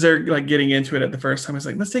 because they're like getting into it at the first time. It's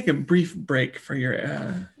like, let's take a brief break for your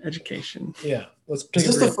education. Yeah. Let's Is take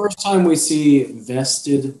this a the break. first time we see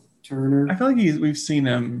vested Turner? I feel like we've seen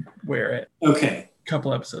him wear it Okay. a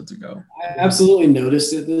couple episodes ago. I absolutely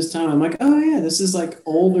noticed it this time. I'm like, oh yeah, this is like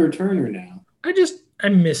older Turner now. I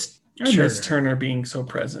missed I Turner. miss Turner being so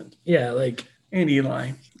present. Yeah, like, And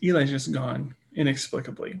Eli. Eli's just gone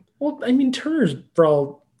inexplicably. well, I mean, Turner's for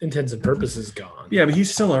all intents and purposes gone. Yeah, but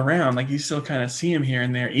he's still around. Like you still kind of see him here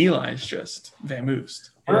and there. Eli's just vamoosed.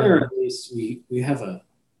 Turner, at least we have a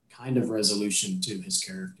kind of resolution to his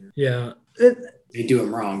character. Yeah. They do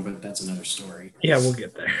him wrong, but that's another story. Yeah, we'll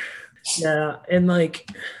get there. Yeah, and like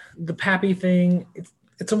the Pappy thing,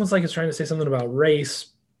 it's almost like it's trying to say something about race,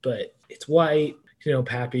 but it's white. You know,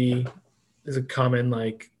 Pappy is a common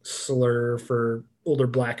like slur for older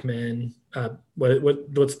black men.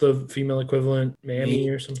 What's the female equivalent? Mammy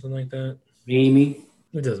or something like that. Amy.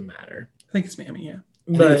 It doesn't matter. I think it's Mammy, yeah.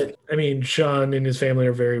 But I mean, Sean and his family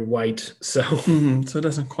are very white, so So it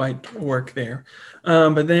doesn't quite work there.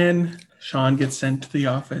 But then Sean gets sent to the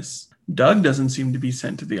office. Doug doesn't seem to be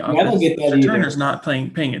sent to the office. I don't get that Mr. either. Turner's not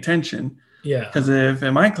paying attention. yeah. Because if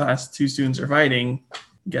in my class 2 students are fighting,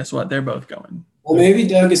 guess what? They're both going. Well, maybe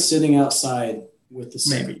Doug is sitting outside with the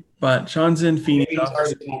set. Maybe. But Sean's in Feeney's Maybe he's office.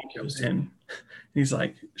 already And he comes talking. in. He's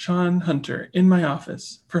like, "Sean Hunter, in my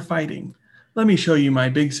office for fighting. Let me show you my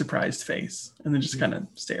big surprised face." And then just kind of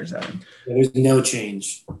stares at him. Yeah, there's no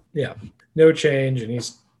change. No change, and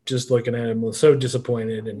he's just looking at him so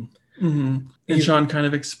disappointed and And He's- Sean kind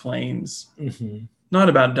of explains, mhm. not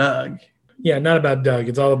about Doug, Yeah, not about Doug.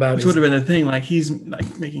 It's all about which his, would have been the thing. Like he's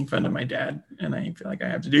like making fun of my dad, and I feel like I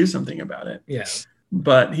have to do something about it. yeah.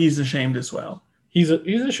 But he's ashamed as well. He's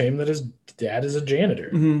ashamed that his dad is a janitor.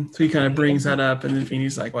 So he kind of brings that up, and then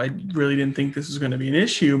Feeney's like, "Well, I really didn't think this was going to be an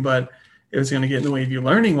issue, but if it's going to get in the way of you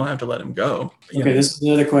learning, we'll have to let him go." Okay, this is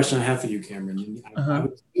another question I have for you, Cameron. Uh-huh. I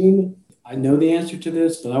would assume I know the answer to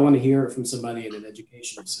this, but I want to hear it from somebody in an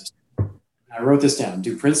educational system. I wrote this down.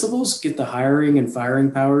 Do principals get the hiring and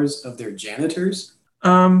firing powers of their janitors?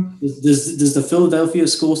 Does the Philadelphia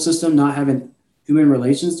school system not have a human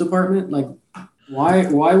relations department? Like,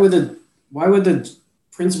 why would the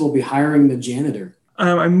principal be hiring the janitor?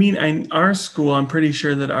 I mean, our school, I'm pretty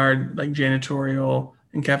sure that our like janitorial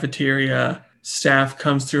and cafeteria staff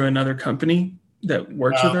comes through another company that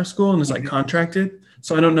works with our school and is like contracted.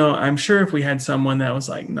 So I don't know. I'm sure if we had someone that was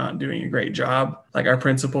like not doing a great job, like our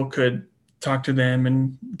principal could talk to them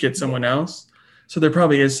and get someone else. So there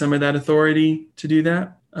probably is some of that authority to do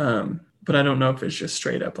that. But I don't know if it's just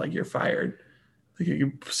straight up like you're fired. Like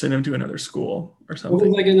you could send them to another school or Well,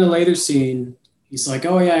 something. like in the later scene, he's like,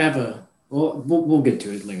 "Oh yeah, I have a." Well, we'll get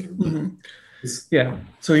to it later. But Mhm. Yeah.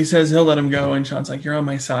 So he says he'll let him go, and Sean's like, "You're on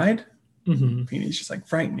my side?" Mhm. Feeney's just like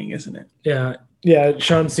frightening, isn't it? Yeah. Yeah.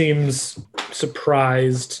 Sean seems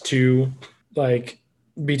surprised to like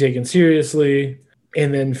be taken seriously.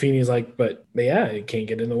 And then Feeney's like, but yeah, it can't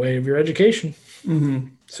get in the way of your education.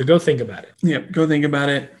 So go think about it. Yep. Go think about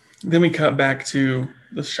it. Then we cut back to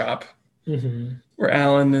the shop where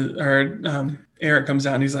Eric comes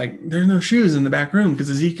out and he's like, "There's no shoes in the back room because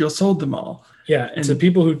Ezekiel sold them all." Yeah. And to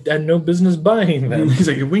people who had no business buying them. And he's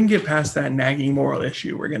like, "If we can get past that nagging moral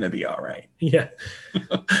issue, we're going to be all right." Yeah.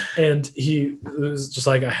 And he was just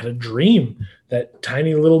like, I had a dream that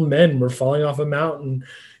tiny little men were falling off a mountain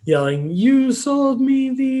yelling, "You sold me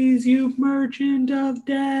these, you merchant of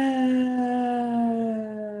death."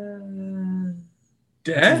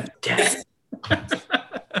 Death?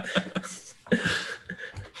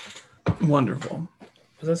 Wonderful.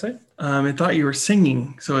 What does that say? It thought you were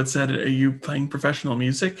singing, so it said, "Are you playing professional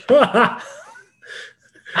music?"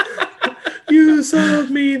 You sold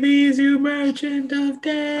me these, you merchant of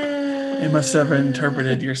death. It must have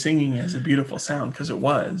interpreted your singing as a beautiful sound because it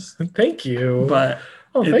was, Thank you. but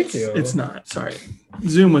thank you. It's not. Sorry,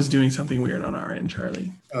 Zoom was doing something weird on our end,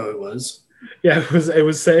 Charlie. Oh, it was. Yeah, it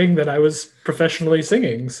was saying that I was professionally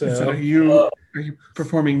singing. So So are you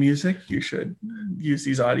performing music? You should use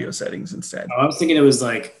these audio settings instead. I was thinking it was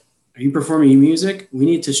like, are you performing music? We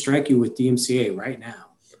need to strike you with DMCA right now.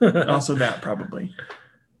 Also, that probably.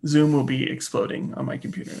 Zoom will be exploding on my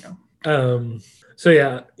computer now. So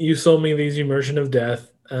yeah, you sold me these, you merchant of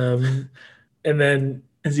death. And then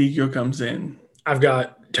Ezekiel comes in. I've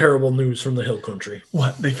got terrible news from the hill country.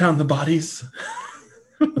 What? They found the bodies?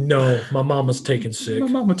 No, my mama's taken sick. My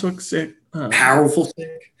mama took sick. Powerful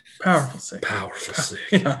sick. Powerful sick. Powerful sick.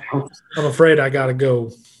 Yeah. I'm afraid I gotta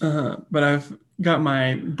go. But I've got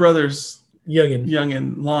my brother's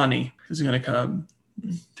Youngin. Lonnie, who's going to come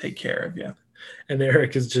take care of you. And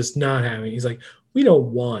Eric is just not having. He's like, we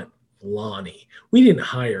don't want Lonnie. We didn't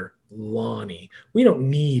hire Lonnie. We don't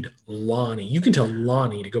need Lonnie. You can tell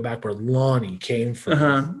Lonnie to go back where Lonnie came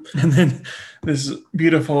from. And then this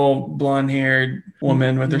beautiful blonde-haired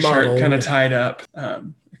woman with her shirt kind of tied up,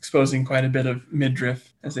 exposing quite a bit of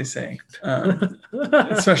midriff, as they say.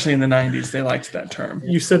 Especially in the 90s, they liked that term.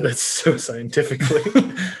 You said that so scientifically.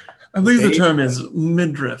 I believe the term is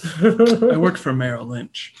midriff. I worked for Merrill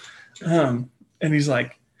Lynch. And he's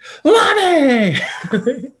like, Lonnie!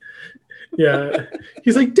 Yeah.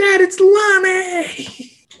 He's like, Dad, it's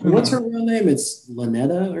Lonnie! What's her real name? It's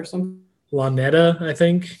Lynetta or something? Lonetta, I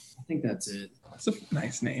think. I think that's it. That's a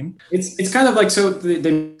nice name. It's kind of like, so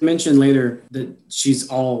they mentioned later that she's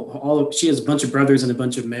she has a bunch of brothers and a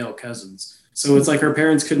bunch of male cousins. So it's like her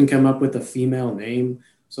parents couldn't come up with a female name.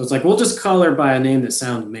 So it's like, we'll just call her by a name that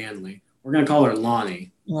sounds manly. We're going to call her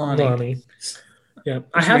Lonnie. Lonnie. Yeah.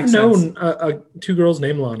 I have known two girls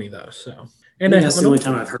named Lonnie, though. So, and that's the only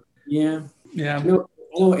time I've heard. Yeah. Yeah. I know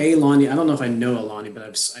a Lonnie. I don't know if I know a Lonnie, but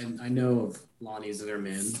I know of Lonnies that are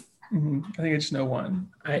men. Mm-hmm. I think I just know one.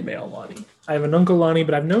 Male Lonnie. I have an uncle Lonnie,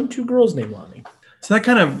 but I've known two girls named Lonnie. So that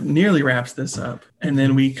kind of nearly wraps this up. And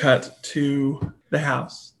then we cut to the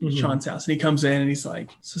house, Sean's house. And he comes in and he's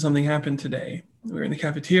like, so something happened today. We were in the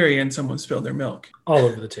cafeteria and someone spilled their milk. All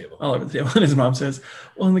over the table. And his mom says,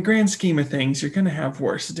 well, in the grand scheme of things, you're going to have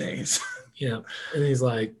worse days. Yeah. And he's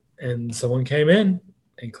like, and someone came in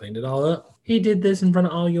and cleaned it all up. He did this in front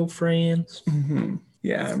of all your friends. Mm-hmm.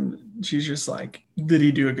 Yeah. She's just like, did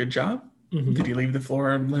he do a good job? Mm-hmm. Did he leave the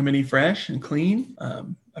floor lemony fresh and clean?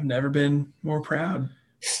 I've never been more proud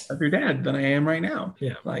of your dad than I am right now.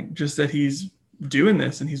 Yeah. Like, just that he's doing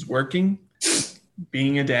this and he's working,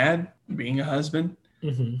 being a dad, being a husband,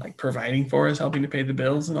 like providing for us, helping to pay the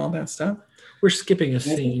bills and all that stuff. We're skipping a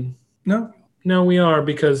scene. No, we are,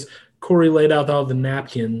 because Corey laid out all the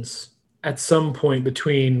napkins at some point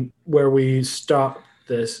between where we stopped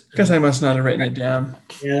this. Guess I must not have written it down.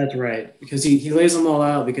 Yeah, that's right. Because he lays them all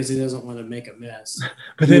out because he doesn't want to make a mess.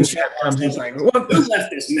 But then Chad comes, he's like, what? Who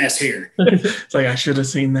left this mess here? It's like, I should have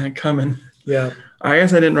seen that coming. Yeah. I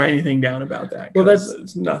guess I didn't write anything down about that. Well,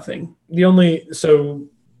 it's nothing. So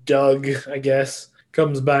Doug, I guess,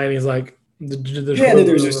 comes by and he's like, the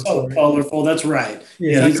janitors are so colorful. That's right.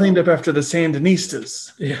 Yeah, I cleaned up after the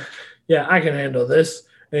Sandinistas. Yeah, I can handle this.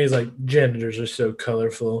 And he's like, janitors are so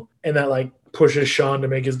colorful. And that like pushes Sean to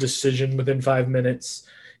make his decision within 5 minutes.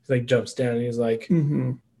 He's like, jumps down and he's like,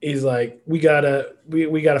 we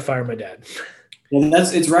gotta fire my dad. Well,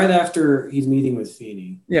 it's right after he's meeting with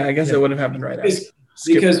Feeney. Yeah, I guess it would have happened right after.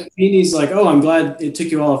 Because Feeney's like, oh, I'm glad it took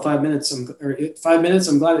you all 5 minutes. 5 minutes.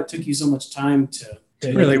 I'm glad it took you so much time to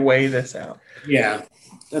really weigh this out. Yeah,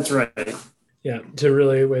 that's right. Yeah, to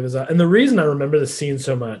really weigh this out. And the reason I remember the scene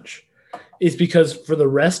so much is because for the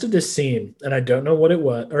rest of this scene, and I don't know what it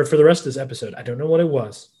was, or for the rest of this episode, I don't know what it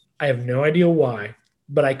was. I have no idea why,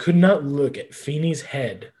 but I could not look at Feeney's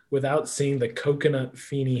head without seeing the coconut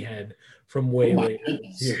Feeney head from way later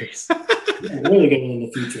series. Yeah, really going in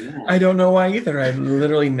the future now. I don't know why either. I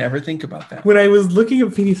literally never think about that. When I was looking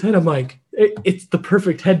at Feeney's head, I'm like, it's the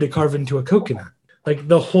perfect head to carve into a coconut. Like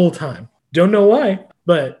the whole time. Don't know why,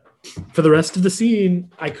 but for the rest of the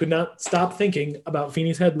scene, I could not stop thinking about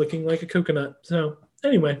Feeney's head looking like a coconut. So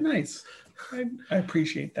anyway. Nice. I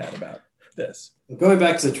appreciate that about this. Going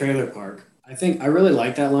back to the trailer park, I really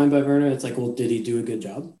like that line by Verna. It's like, well, did he do a good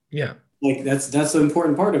job? Yeah. Like that's the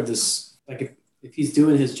important part of this. Like if he's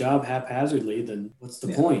doing his job haphazardly, then what's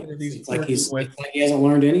the point? It's like he hasn't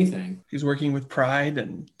learned anything. He's working with pride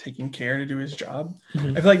and taking care to do his job.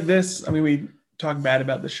 I feel like this, we talk bad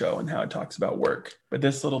about the show and how it talks about work, but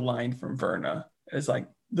this little line from Verna is like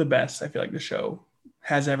the best I feel like the show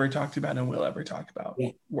has ever talked about and will ever talk about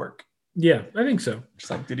work. Yeah, I think so.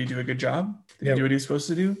 Just like, did he do a good job? Did he do what he's supposed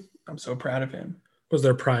to do? I'm so proud of him. Was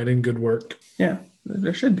there pride in good work? Yeah,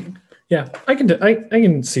 there should be. Yeah, I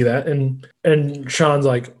can see that. And Sean's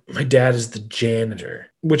like, my dad is the janitor,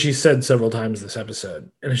 which he said several times this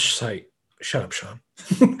episode. And it's just like, shut up, Sean.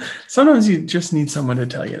 Sometimes you just need someone to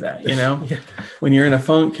tell you that, you know? Yeah. When you're in a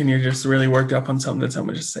funk and you're just really worked up on something, that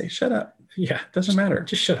someone just say, shut up. Yeah. Doesn't matter.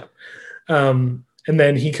 Just shut up. And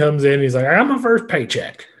then he comes in, he's like, I got my first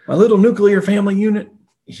paycheck. My little nuclear family unit.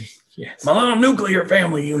 Yes. My little nuclear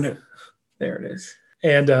family unit. There it is.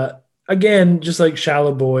 And again, just like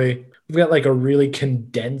Shallow Boy, we've got like a really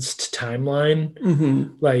condensed timeline.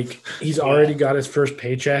 Mm-hmm. Like he's already got his first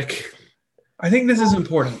paycheck. I think this is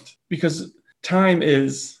important because time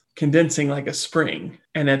is condensing like a spring,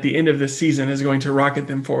 and at the end of this season is going to rocket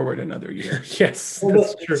them forward another year. Yes,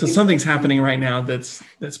 that's true. So something's happening right now that's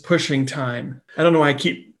pushing time. I don't know why I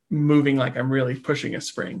keep moving like I'm really pushing a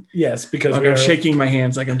spring. Yes, because like I'm shaking my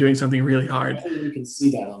hands like I'm doing something really hard. I think you can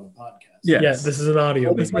see that on the podcast. Yes. Yeah, this is an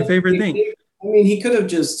audio. That's my favorite thing. I mean, he could have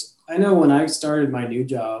just, I know when I started my new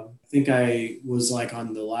job, I think I was like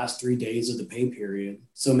on the last 3 days of the pay period.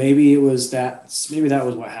 So maybe that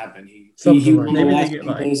was what happened. He was on the last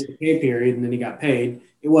 3 days of the pay period and then he got paid.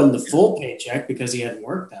 It wasn't the full paycheck because he hadn't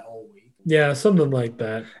worked that whole week. Yeah, something like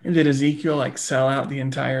that. And did Ezekiel like sell out the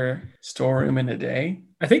entire storeroom in a day?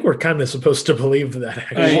 I think we're kind of supposed to believe that.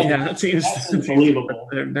 Actually. Yeah, it seems unbelievable.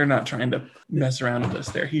 They're not trying to mess around with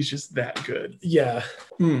us there. He's just that good. Yeah.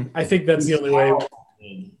 I think that's the only way.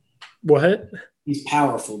 Good. What? He's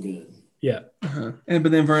powerful good. Yeah. Uh-huh.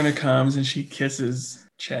 But then Verna comes and she kisses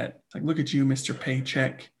Chet. It's like, look at you, Mr.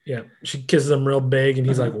 Paycheck. Yeah. She kisses him real big and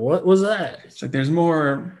he's like, what was that? It's like, there's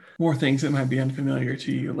more things that might be unfamiliar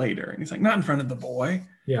to you later. And he's like, not in front of the boy.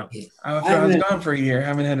 Yeah. I was gone for a year.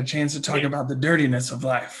 Haven't had a chance to talk about the dirtiness of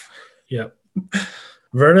life. Yeah.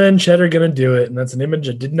 Verna and Chet are going to do it. And that's an image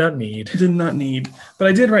I did not need. Did not need. But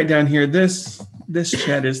I did write down here, this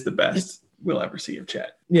Chet is the best we'll ever see of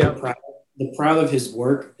Chet. Yeah. Proud of his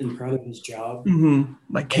work and proud of his job. Mm-hmm.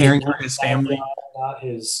 Like caring for his family.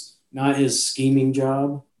 Not his scheming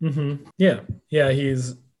job. Mm-hmm. Yeah. Yeah.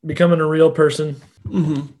 He's becoming a real person.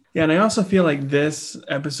 Mm-hmm. Yeah, and I also feel like this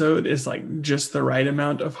episode is like just the right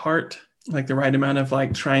amount of heart, like the right amount of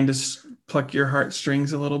like trying to pluck your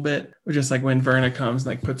heartstrings a little bit, which is like when Verna comes and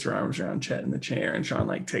like puts her arms around Chet in the chair and Sean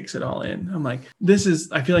like takes it all in. I'm like,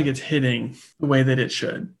 I feel like it's hitting the way that it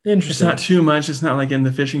should. Interesting. It's not too much. It's not like in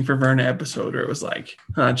the Fishing for Verna episode where it was like,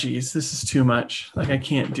 oh geez, this is too much. Like I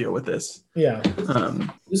can't deal with this. Yeah.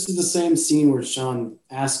 This is the same scene where Sean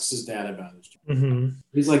asks his dad about it. Mm-hmm.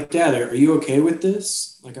 He's like, Dad, are you okay with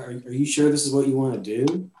this? Like, are you sure this is what you want to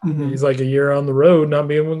do? Mm-hmm. He's like, a year on the road, not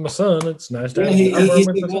being with my son. It's nice to have He's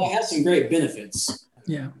like, well, it has some great benefits.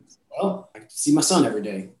 Yeah. Well, I see my son every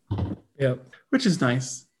day. Yeah. Which is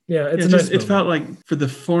nice. Yeah. It's It nice. it felt like for the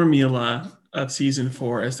formula of season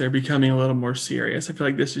 4, as they're becoming a little more serious, I feel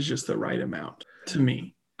like this is just the right amount to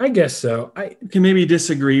me. I guess so. I can maybe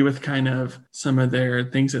disagree with kind of some of their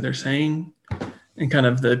things that they're saying and kind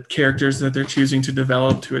of the characters that they're choosing to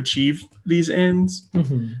develop to achieve these ends,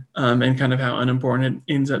 and kind of how unimportant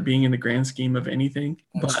it ends up being in the grand scheme of anything.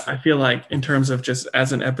 But I feel like in terms of just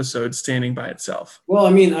as an episode standing by itself. Well, I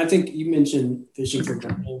mean, I think you mentioned Fishing for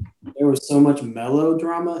Verna. There was so much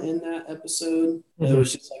melodrama in that episode that it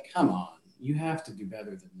was just like, come on, you have to do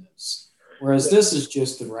better than this. Whereas this is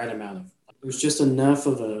just the right amount of, there's just enough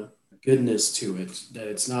of a goodness to it that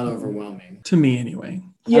it's not overwhelming. To me, anyway.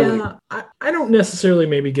 Yeah, I don't necessarily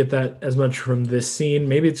maybe get that as much from this scene.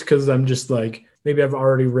 Maybe it's because I'm just like, maybe I've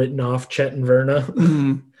already written off Chet and Verna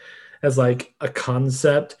as like a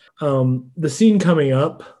concept. The scene coming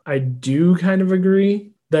up, I do kind of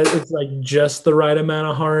agree that it's like just the right amount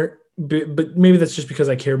of heart. But maybe that's just because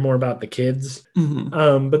I care more about the kids.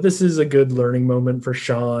 But this is a good learning moment for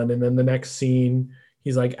Sean. And then the next scene,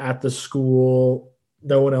 he's like at the school.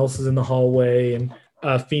 No one else is in the hallway. And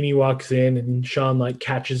Feeney walks in and Sean like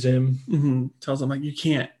catches him. Tells him like, you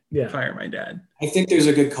can't fire my dad. I think there's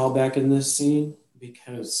a good callback in this scene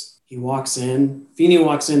because he walks in, Feeney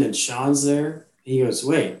walks in and Sean's there. And he goes,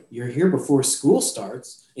 wait, you're here before school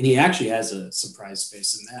starts. And he actually has a surprise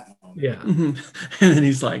face in that moment. Yeah. And then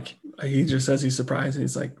he's like, he just says he's surprised. And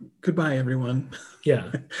he's like, goodbye, everyone.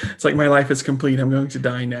 Yeah. It's like, my life is complete. I'm going to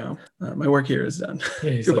die now. My work here is done. Yeah,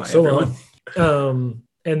 he's goodbye, like, so everyone. long.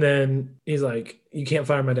 And then he's like, you can't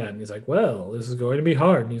fire my dad. And he's like, well, this is going to be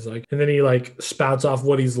hard. And he's like, and then he like spouts off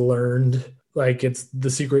what he's learned like it's the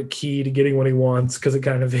secret key to getting what he wants, because it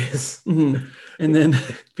kind of is. Mm-hmm. And then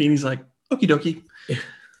Feeney's like, okie dokie.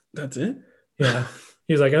 That's it? Yeah.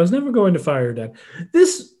 He's like, I was never going to fire your dad.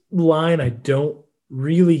 This line I don't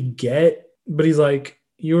really get, but he's like,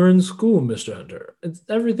 you're in school, Mr. Hunter.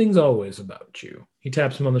 Everything's always about you. He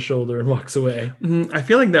taps him on the shoulder and walks away. Mm-hmm. I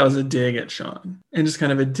feel like that was a dig at Sean, and just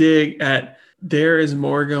kind of a dig at there is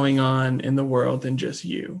more going on in the world than just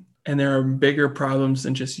you. And there are bigger problems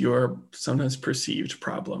than just your sometimes perceived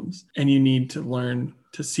problems. And you need to learn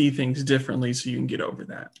to see things differently so you can get over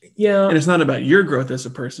that. Yeah. And it's not about your growth as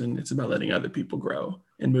a person. It's about letting other people grow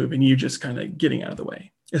and move, and you just kind of getting out of the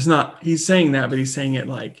way. It's not, he's saying that, but he's saying it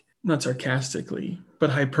like, not sarcastically,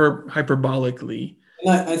 but hyperbolically.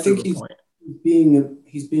 And I think he's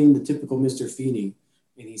being the typical Mr. Feeney,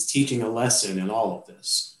 and he's teaching a lesson in all of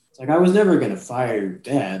this. It's like, I was never going to fire your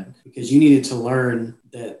dad because you needed to learn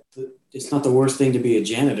that it's not the worst thing to be a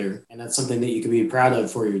janitor, and that's something that you can be proud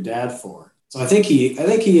of for your dad for. So I think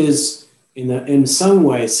he is in some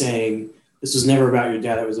way saying this was never about your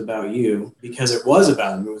dad, it was about you, because it was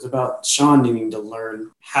about him. It was about Sean needing to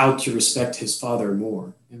learn how to respect his father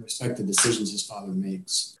more and respect the decisions his father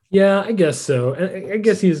makes. Yeah, I guess so. I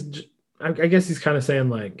guess he's kind of saying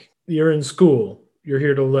like, you're in school, you're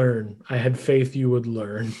here to learn. I had faith you would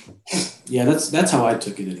learn. Yeah, that's how I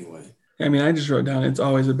took it anyway. I mean, I just wrote down, it's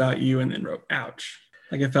always about you, and then wrote, ouch.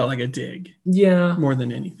 Like it felt like a dig. Yeah. More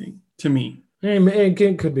than anything, to me.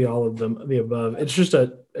 It could be all of them, the above. It's just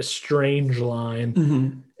a strange line.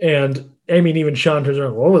 Mm-hmm. And I mean, even Sean turns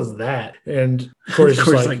around, what was that? And Corey's of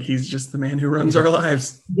course, just like he's just the man who runs our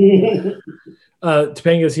lives.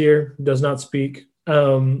 Topanga's here, does not speak.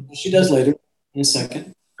 She does later, in a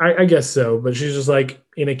second. I guess so, but she's just like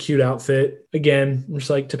in a cute outfit. Again, I'm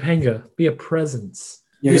just like, Topanga, be a presence.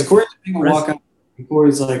 Yeah, because Corey walk up, and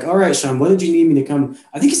Corey's like, all right, Sean, when did you need me to come?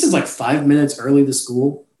 I think he says like 5 minutes early to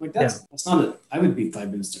school. Like that's not I would be 5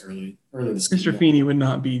 minutes early to school. Mr. Feeney would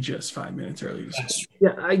not be just 5 minutes early to school.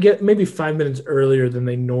 Yeah, I get maybe 5 minutes earlier than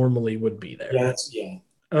they normally would be there. Yeah.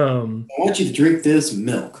 I want you to drink this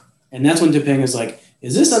milk. And that's when Topanga's like,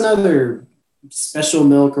 is this another special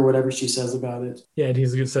milk or whatever she says about it? Yeah, and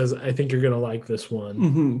he says, I think you're going to like this one.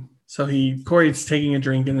 Mm-hmm. So Corey's taking a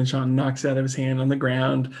drink, and then Sean knocks it out of his hand on the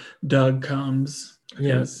ground. Doug comes.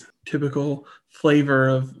 Yes. Typical flavor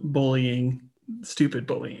of bullying, stupid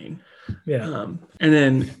bullying. Yeah. And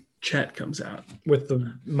then Chet comes out. With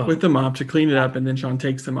the mop to clean it up, and then Sean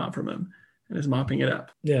takes the mop from him and is mopping it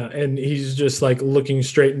up. Yeah, and he's just like looking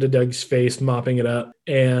straight into Doug's face, mopping it up.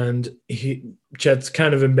 And Chet's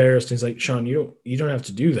kind of embarrassed. He's like, Sean, you don't have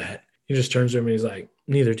to do that. He just turns to him and he's like,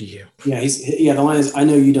 neither do you. Yeah, the line is, I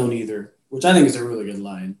know you don't either, which I think is a really good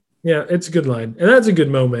line. Yeah, it's a good line. And that's a good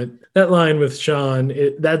moment. That line with Sean,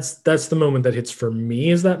 that's the moment that hits for me,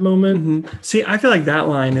 is that moment. Mm-hmm. See, I feel like that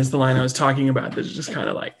line is the line I was talking about. That's just kind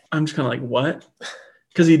of like, I'm just kind of like, what?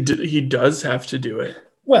 Because he does have to do it.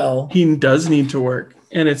 Well, he does need to work.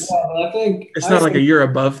 And it's not like a you're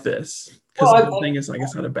above this. Because the thing is, like,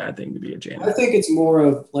 it's not a bad thing to be a janitor. I think it's more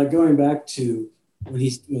of like going back to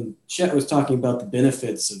when Chet was talking about the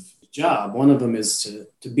benefits of the job. One of them is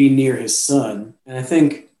to be near his son. And I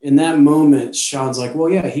think in that moment, Sean's like, well,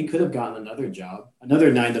 yeah, he could have gotten another job,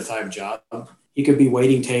 another 9-to-5 job. He could be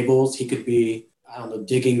waiting tables. He could be, I don't know,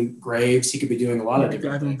 digging graves. He could be doing a lot of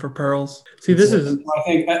different things. For pearls. See, this is...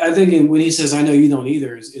 I think when he says, I know you don't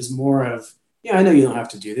either, is more of, yeah, I know you don't have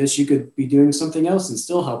to do this. You could be doing something else and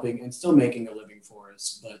still helping and still making a living for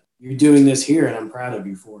us. But you're doing this here, and I'm proud of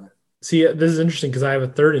you for it. See, this is interesting because I have a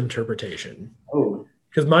third interpretation. Oh.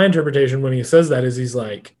 Because my interpretation when he says that is he's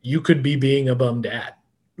like, you could be being a bum dad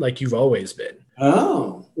like you've always been.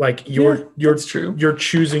 Oh. Like you're true. You're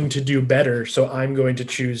choosing to do better, so I'm going to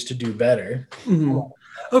choose to do better. Mm-hmm.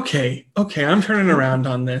 Okay, I'm turning around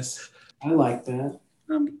on this. I like that.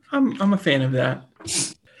 I'm a fan of that.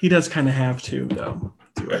 He does kind of have to, though,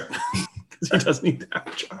 do it. Because he does need to have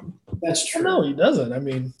a job. That's true. No, he doesn't. I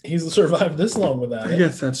mean, he's survived this long without it. I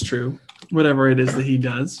guess that's true. Whatever it is that he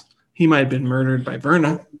does. He might have been murdered by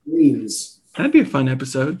Verna. Please. That'd be a fun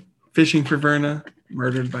episode. Fishing for Verna,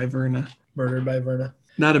 murdered by Verna. Murdered by Verna.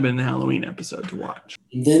 That'd have been the Halloween episode to watch.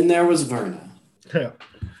 And then there was Verna. Yeah.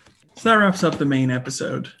 So that wraps up the main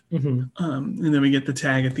episode. Mm-hmm. And then we get the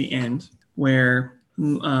tag at the end where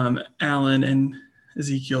Alan and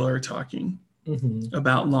Ezekiel are talking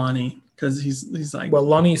about Lonnie. Because he's like... Well,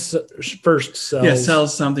 Lonnie first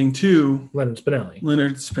sells something to... Leonard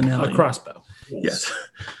Spinelli. A crossbow. Yes.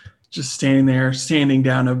 Just standing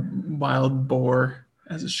down a wild boar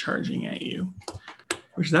as it's charging at you.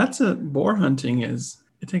 Which boar hunting is...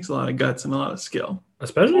 It takes a lot of guts and a lot of skill.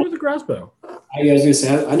 Especially with the crossbow. I was going to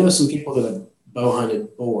say, I know some people that have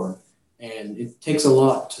bow-hunted boar, and it takes a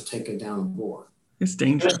lot to take down a boar, It's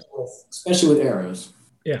dangerous. especially with arrows.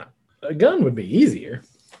 Yeah, a gun would be easier.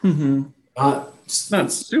 Mm-hmm. It's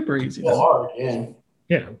Not super easy. so hard, yeah.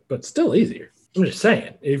 Yeah, but still easier. I'm just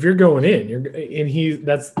saying, if you're going in,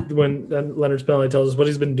 that's when Leonard Spelling tells us what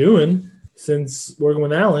he's been doing since working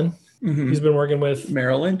with Alan. Mm-hmm. He's been working with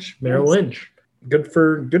Merrill Lynch. Merrill Lynch. Good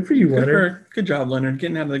for you, Leonard. Good job, Leonard.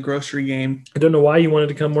 Getting out of the grocery game. I don't know why you wanted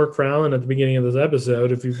to come work for Alan at the beginning of this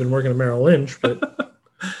episode if you've been working at Merrill Lynch, but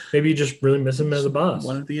maybe you just really miss him as a boss.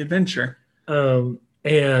 Wanted the adventure.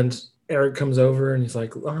 And Eric comes over and he's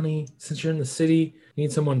like, Lonnie, since you're in the city, you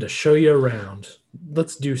need someone to show you around.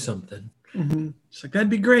 Let's do something. Mm-hmm. She's like, that'd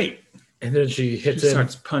be great. And then she She hits him.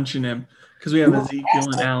 starts punching him because we have Ezekiel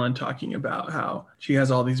and Alan talking about how she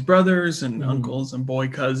has all these brothers and uncles and boy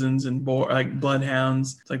cousins and like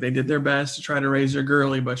bloodhounds. It's like they did their best to try to raise her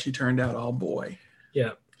girly, but she turned out all boy.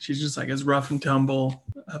 Yeah. She's just like as rough and tumble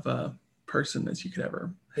of a person as you could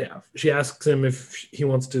ever Yeah. She asks him if he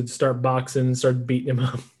wants to start boxing and start beating him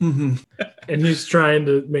up. Mm-hmm. And he's trying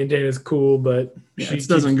to maintain his cool, but It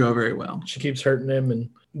doesn't go very well. She keeps hurting him, and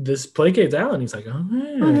this placates Alan. He's like, oh,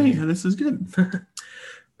 man. Oh, yeah, this is good. And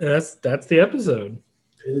that's the episode.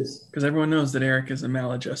 It is. Because everyone knows that Eric is a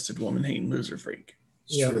maladjusted woman-hating loser freak.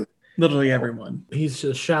 It's Yeah. true. Literally everyone. He's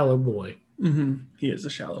a shallow boy. Mm-hmm. He is a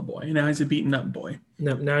shallow boy. And now he's a beaten-up boy.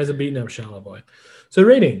 Now he's a beaten up shallow boy. So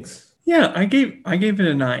ratings. Yeah, I gave it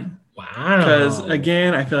a 9. Wow. Because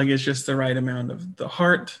again, I feel like it's just the right amount of the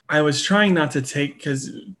heart. I was trying not to take, because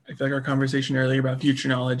I feel like our conversation earlier about future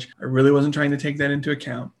knowledge, I really wasn't trying to take that into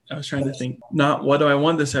account. I was trying to think, not what do I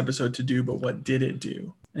want this episode to do, but what did it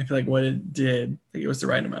do? I feel like what it did, like it was the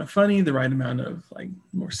right amount of funny, the right amount of like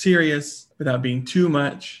more serious without being too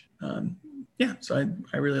much. So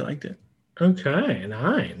I really liked it. Okay,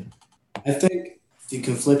 9. I think the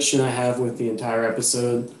confliction I have with the entire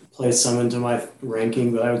episode plays some into my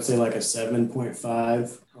ranking, but I would say like a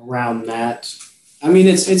 7.5 around that. I mean,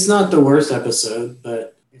 it's not the worst episode,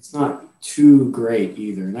 but it's not too great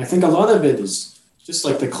either. And I think a lot of it is just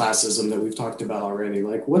like the classism that we've talked about already.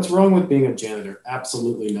 Like, what's wrong with being a janitor?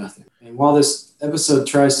 Absolutely nothing. And while this episode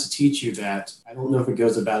tries to teach you that, I don't know if it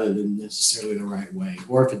goes about it in necessarily the right way,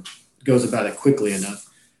 or if it goes about it quickly enough.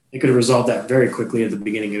 They could have resolved that very quickly at the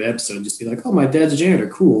beginning of the episode. Just be like, oh, my dad's a janitor.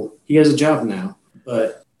 Cool. He has a job now.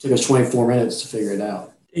 But it took us 24 minutes to figure it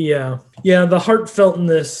out. Yeah. Yeah, the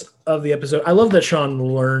heartfeltness of the episode. I love that Sean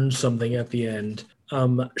learned something at the end.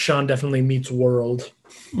 Sean definitely meets World.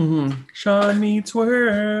 Mm-hmm. Sean meets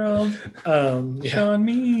world. Sean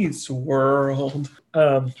meets world.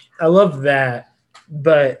 I love that.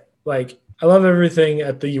 But, like, I love everything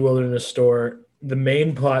at the Wilderness Store. The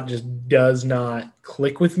main plot just does not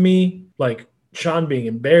click with me. Like, Sean being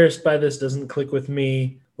embarrassed by this doesn't click with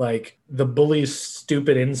me. Like, the bully's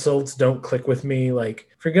stupid insults don't click with me. Like,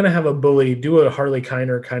 if you're going to have a bully, do a Harley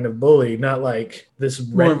Kiner kind of bully, not like this.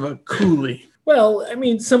 More of a coolie. Well, I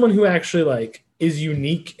mean, someone who actually, like, is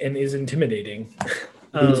unique and is intimidating.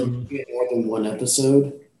 More than one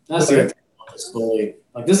episode. That's the thing about this bully.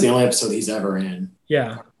 Like, this is the only episode he's ever in.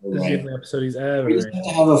 Yeah. This is the only episode he's ever We just in. have to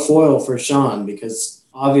have a foil for Sean because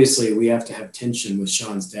obviously we have to have tension with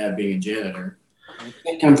Sean's dad being a janitor. It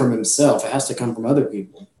can't come from himself. It has to come from other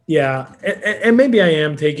people. Yeah, and maybe I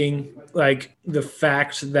am taking like the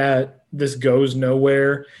fact that this goes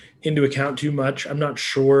nowhere into account too much. I'm not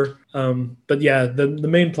sure, but yeah, the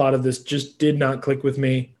main plot of this just did not click with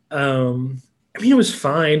me. I mean, it was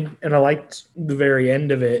fine, and I liked the very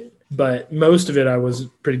end of it, but most of it I was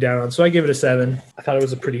pretty down on. So I gave it a 7. I thought it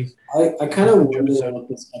was a pretty. I kind of wonder what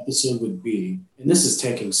this episode would be, and this is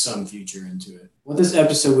taking some future into it. What this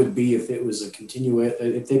episode would be if it was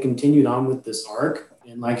if they continued on with this arc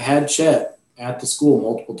and like had Chet at the school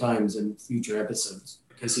multiple times in future episodes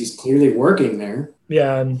because he's clearly working there.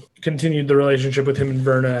 Yeah, and continued the relationship with him and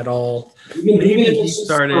Verna at all. Maybe he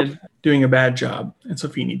started doing a bad job, and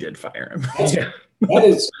Sofini did fire him. Yeah. That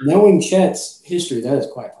is, knowing Chet's history, that is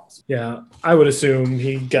quite possible. Yeah, I would assume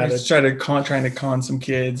he got He's it. trying to con some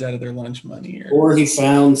kids out of their lunch money. Or he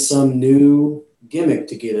found some new gimmick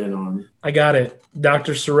to get in on. I got it.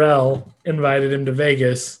 Dr. Sorrell invited him to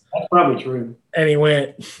Vegas, That's probably true. and he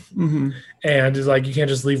went. Mm-hmm. And he's like, you can't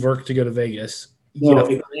just leave work to go to Vegas. No, You know,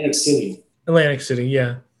 Atlantic City. Atlantic City,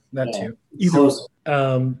 yeah, that Yeah. too. Close.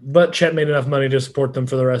 But Chet made enough money to support them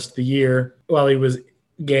for the rest of the year while he was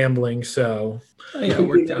gambling. So Yeah, it Could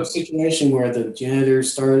worked be a out. situation where the janitor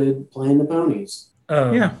started playing the ponies.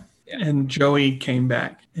 Yeah. And Joey came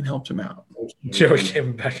back and helped him out. Joey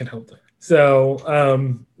came back and helped him. So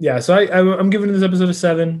so I'm giving this episode a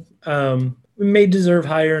 7. We may deserve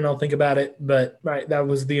higher, and I'll think about it. But right, that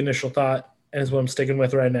was the initial thought. and it's what I'm sticking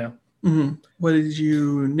with right now. Mm-hmm. What did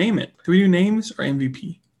you name it? Do we do names or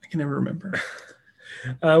MVP? I can never remember.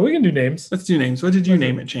 We can do names. Let's do names. What did you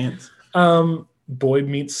name it, Chance? Boy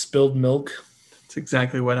Meets Spilled Milk. That's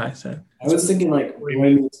exactly what I said. I was thinking like Boy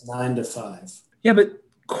Meets 9 to 5. Yeah, but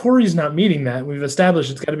Corey's not meeting that. We've established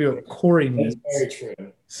it's got to be what Corey That's means. very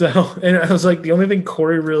true. So, and I was like, the only thing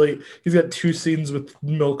Corey really, he's got 2 scenes with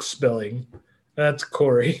milk spilling. That's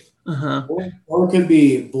Corey. Uh-huh. Or it could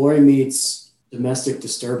be Boy Meets Domestic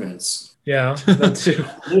Disturbance. Yeah, that too.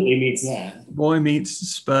 Absolutely meets that. Boy Meets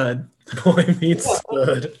Spud. Boy Meets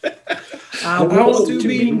Spud. I want to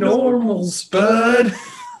be normal, Spud.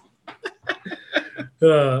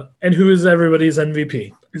 And who is everybody's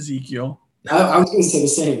MVP? Ezekiel. I was going to say the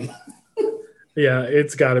same. Yeah,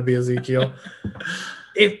 it's got to be Ezekiel.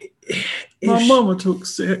 My mama took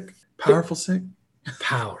sick. Powerful sick.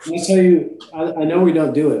 Powerful. I'll tell you, I know we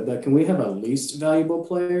don't do it, but can we have a least valuable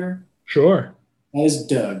player? Sure. That is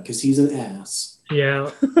Doug, because he's an ass.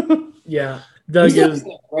 Yeah. Yeah. Doug He's not is.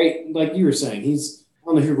 right, like you were saying. I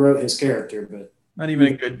don't know who wrote his character, but Not even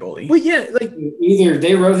a good bully. Well, yeah, like, either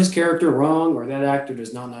they wrote his character wrong, or that actor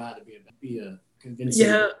does not know how to be a convincing.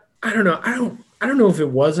 yeah, I don't know. I don't know if it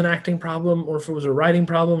was an acting problem or if it was a writing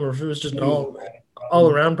problem or if it was just an all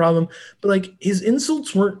around problem. But like his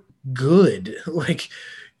insults weren't good. Like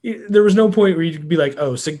there was no point where you could be like,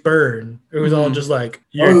 "Oh, sick burn." It was all just like,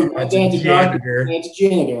 That's a janitor." That's a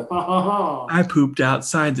janitor. Ha ha ha. I pooped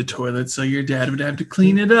outside the toilet, so your dad would have to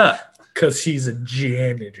clean it up. Because he's a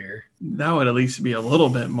janitor. That would at least be a little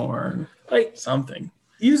bit more Like, something.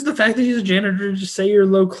 use the fact that he's a janitor to just say you're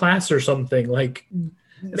low class or something. Like,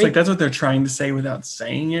 It's like that's what they're trying to say without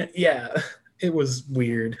saying it. yeah, it was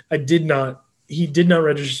weird. He did not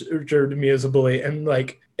register to me as a bully. And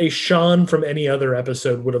like a Sean from any other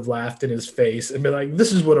episode would have laughed in his face and been like,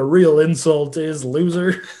 this is what a real insult is,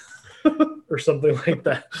 loser. Or something like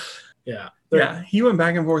that. Yeah. Yeah, he went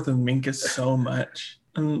back and forth with Minkus so much.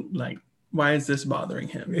 And like, why is this bothering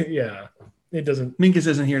him? Yeah. It doesn't. Minkus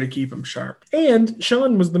isn't here to keep him sharp. And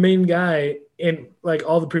Sean was the main guy in like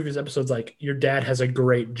all the previous episodes, like your dad has a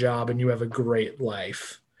great job and you have a great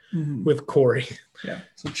life with Corey. Yeah,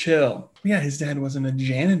 so chill. Yeah, his dad wasn't a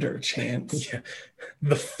janitor, Chance. Yeah.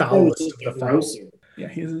 The foulest of the foul. Yeah,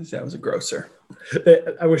 his dad was a grocer.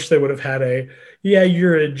 I wish they would have had yeah,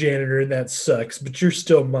 you're a janitor and that sucks, but you're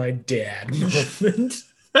still my dad moment.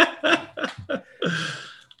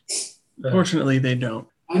 Fortunately, they don't.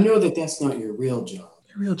 I know that that's not your real job.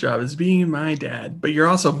 Your real job is being my dad, but you're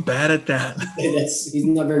also bad at that. He's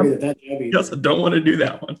not very good at that job You either. also don't want to do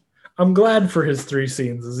that one. I'm glad for his 3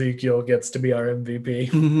 scenes. Ezekiel gets to be our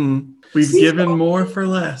MVP. We've given more for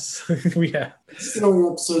less. Yeah. This is the only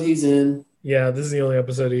episode he's in. Yeah, this is the only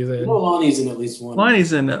episode he's I in. know Lonnie's in at least one.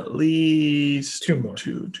 Lonnie's in at least 2 more.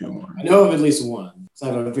 Two more. I know of at least one. So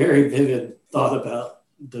I have a very vivid thought about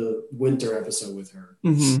the winter episode with her.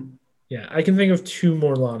 Yeah, I can think of 2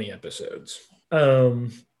 more Lonnie episodes.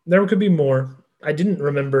 There could be more. I didn't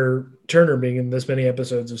remember Turner being in this many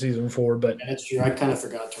episodes of season 4, but Yeah, that's true. I kind of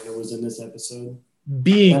forgot Turner was in this episode.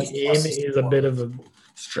 being That's in plus is a bit of a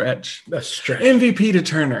Stretch. stretch. MVP to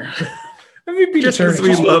Turner. MVP Just Turner.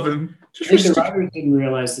 because we love him. I think the writers didn't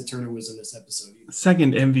realize that Turner was in this episode either.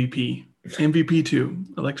 Second MVP. MVP 2,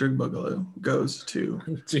 Electric Boogaloo, goes to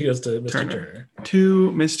She goes to Mr. Turner. Turner.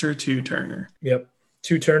 to Mr. 2 Turner. Yep.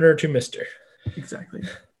 2 Turner, 2 Mr. Exactly.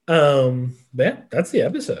 Yeah, that's the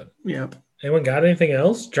episode. Yep. Anyone got anything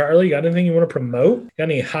else? Charlie, got anything you want to promote? Got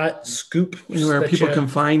any hot scoop? Where that people you- can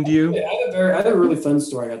find you. Yeah, I had a really fun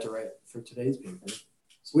story I got to write for today's paper.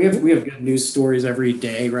 So we have good news stories every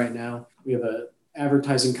day right now. We have a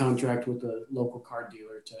advertising contract with a local car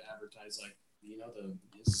dealer to advertise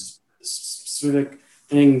this specific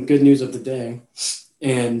thing, good news of the day.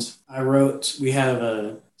 And I wrote, we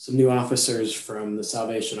have some new officers from the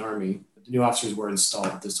Salvation Army. The new officers were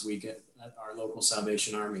installed this week at our local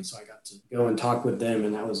Salvation Army, so I got to go and talk with them,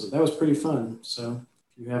 and that was pretty fun. So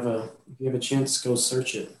if you have a chance, go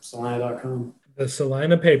search it, Salina.com. The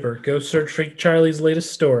Salina paper. Go search for Charlie's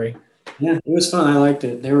latest story. Yeah, it was fun. I liked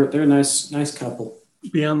it. They're a nice couple.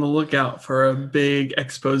 Be on the lookout for a big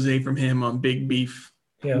expose from him on Big Beef.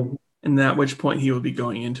 Yeah. And at which point he will be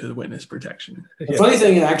going into the witness protection. The funny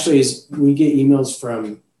thing actually is we get emails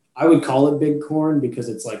from, I would call it Big Corn because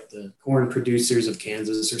it's like the corn producers of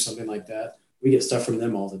Kansas or something like that. We get stuff from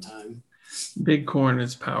them all the time. Big Corn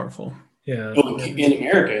is powerful. Yeah. Oh, in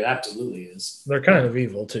America, it absolutely is. They're kind of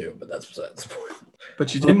evil too, but that's besides the point.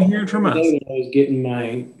 But you didn't hear it from us. I was getting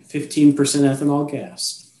my 15% ethanol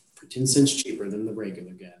gas for 10 cents cheaper than the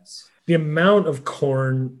regular gas. The amount of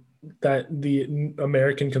corn that the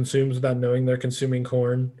American consumes without knowing they're consuming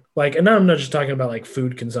corn Like, and now I'm not just talking about like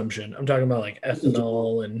food consumption. I'm talking about like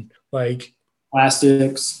ethanol and like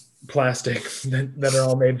Plastics. plastics that are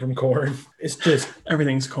all made from corn. It's just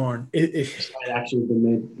Everything's corn. it, Might actually been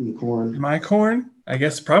made from corn. Am I corn? I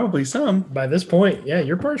guess probably some. by this point, yeah,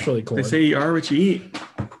 you're partially corn. They say you are what you eat.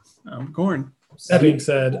 I'm corn. That being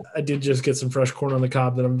said, I did just get some fresh corn on the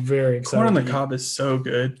cob that I'm very excited. Corn on the to eat. cob is so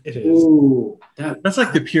good. It is. Ooh, That's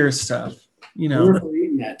like the pure stuff. You we're know,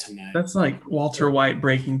 eating that tonight. that's like Walter White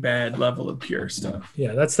Breaking Bad level of pure stuff.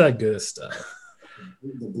 Yeah, that's that good stuff.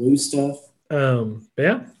 The blue stuff. But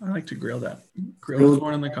yeah. I like to grill that. Grilled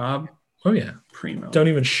corn on the cob, Oh yeah. primo. Don't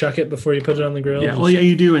even shuck it before you put it on the grill. Yeah, Just- well, yeah,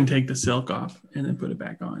 you do, and take the silk off and then put it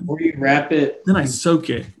back on. Or you wrap it. Then I soak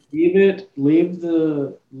it. Leave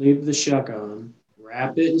the shuck on.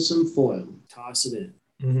 Wrap it in some foil. Toss it in.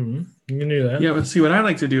 Mhm. You can do that. Yeah, but see, what I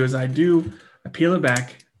like to do is I peel it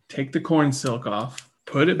back, take the corn silk off,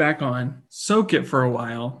 put it back on, soak it for a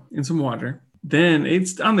while in some water. Then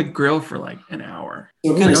it's on the grill for like an hour.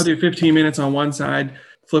 So So I'll do 15 minutes on one side,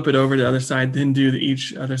 flip it over to the other side, then do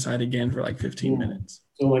each other side again for like 15 minutes.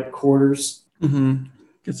 So like quarters.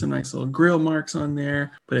 Get some nice little grill marks on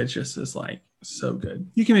there, but it's just this like so good.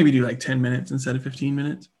 You can maybe do like 10 minutes instead of 15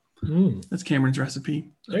 minutes. Mm. That's Cameron's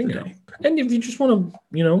recipe. of There you the go. day. And if you just want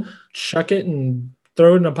to, chuck it and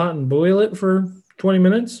throw it in a pot and boil it for 20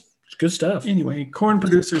 minutes, it's good stuff. Anyway, corn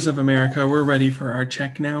producers of America, we're ready for our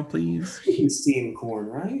check now, please. You can steam corn,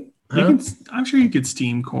 right? You can, I'm sure you could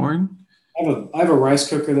steam corn. I have a rice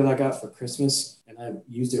cooker that I got for Christmas, and I've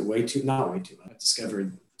used it not way too much. I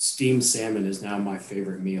discovered steamed salmon is now my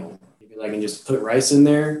favorite meal because I can just put rice in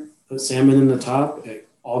there, put salmon in the top, it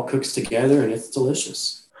all cooks together, and it's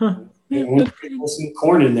delicious. Huh. And once you put some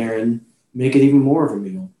corn in there and make it even more of a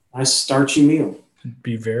meal. Nice starchy meal.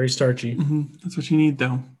 Be very starchy. That's what you need,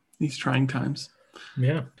 though, these trying times.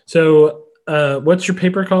 Yeah. So what's your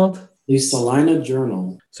paper called? The Salina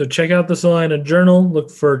Journal. So check out the Salina Journal. Look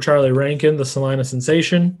for Charlie Rankin, the Salina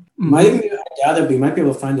Sensation. Might might be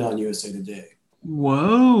able to find it on USA Today.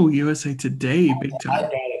 Whoa, USA Today, big I time.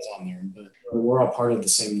 doubt it's on there, but we're all part of the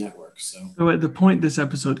same network. So So at the point this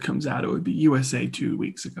episode comes out, it would be USA 2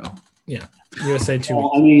 weeks ago. Yeah. USA 2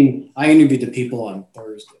 well, I interviewed the people on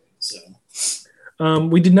Thursday. So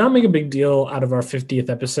We did not make a big deal out of our 50th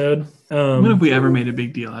episode. When have we ever made a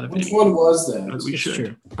big deal out of which it? one was that? We It's should.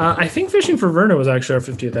 true. I think Fishing for Verna was actually our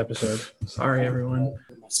 50th episode. Sorry, everyone.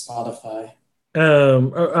 My Spotify.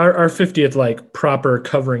 Our 50th like proper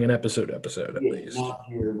covering an episode at least. Not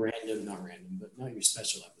your random, but not your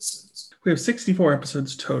special episodes. We have 64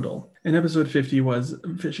 episodes total, and episode 50 was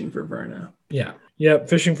Fishing for Verna. Yeah. Yep.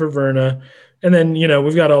 Fishing for Verna. And then,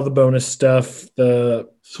 we've got all the bonus stuff, the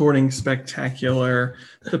Sorting Spectacular,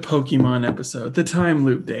 the Pokemon episode, the Time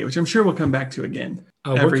Loop Day, which I'm sure we'll come back to again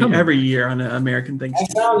every year on American I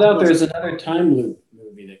Thanksgiving. found out there's another time loop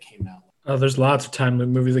movie that came out. there's lots of time loop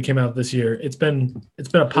movies that came out this year. It's been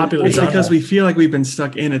a popular It's genre. because we feel like we've been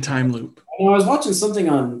stuck in a time loop. I was watching something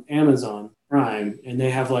on Amazon Prime, and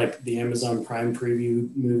they have like the Amazon Prime preview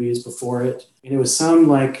movies before it, and it was some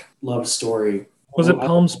like love story. Was it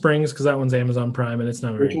Palm Springs? Because that one's Amazon Prime and it's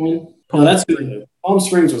not Which very. one? Oh, that's Hulu. Palm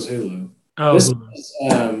Springs was Hulu. Oh, This was, I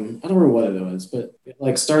don't remember what it was, but it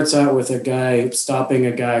like starts out with a guy stopping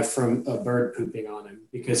a guy from a bird pooping on him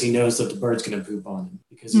because he knows that the bird's going to poop on him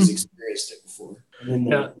because he's experienced it before. And then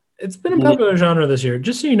yeah. It's been a popular genre this year.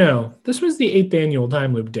 Just so you know, this was the 8th annual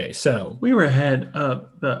Time Loop Day. So We were ahead of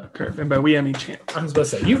the curve, and by we I mean champ. I was about to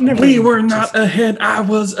say, you've never. We were not ahead. I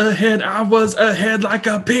was ahead. I was ahead like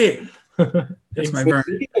a pig. That's my burn.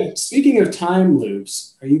 Speaking of time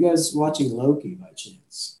loops, are you guys watching Loki by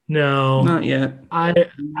chance? No, Not yet. I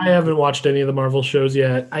haven't watched any of the Marvel shows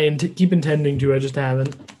yet. I keep intending to. I just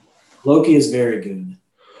haven't. Loki is very good.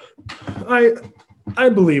 I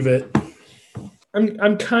believe it.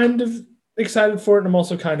 I'm kind of excited for it, and I'm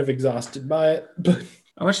also kind of exhausted by it. But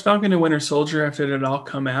I watched Falcon and Winter Soldier after it had all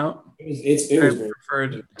come out. It I was very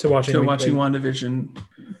preferred to watching WandaVision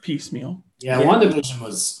piecemeal. Yeah, WandaVision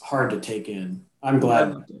was hard to take in. I'm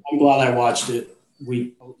glad I watched it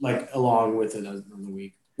along with it on the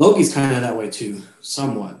week. Loki's kind of that way too,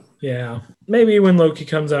 somewhat. Yeah, maybe when Loki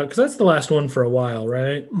comes out, because that's the last one for a while,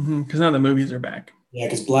 right? Because now the movies are back. Yeah,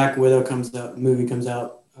 because Black Widow movie comes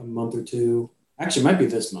out a month or two. Actually, it might be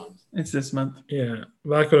this month. It's this month. Yeah,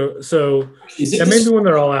 Black Widow. So Is it yeah, this- maybe when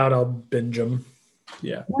they're all out, I'll binge them.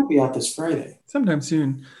 Yeah, It might be out this Friday. sometime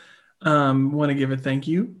soon. Want to give a thank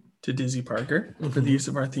you to Dizzy Parker for the use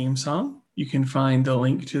of our theme song. You can find the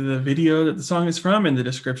link to the video that the song is from in the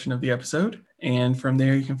description of the episode. And from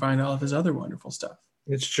there, you can find all of his other wonderful stuff.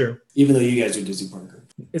 It's true. Even though you guys are Dizzy Parker.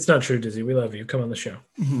 It's not true, Dizzy. We love you. Come on the show.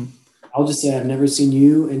 I'll just say I've never seen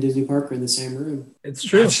you and Disney Parker in the same room. It's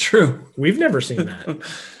true. That's true. We've never seen that.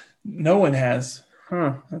 No one has.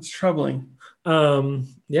 Huh. That's troubling.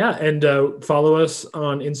 Yeah, and follow us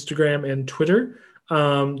on Instagram and Twitter. The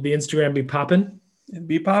Instagram be poppin'. It'd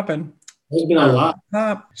be popping. There's been a lot.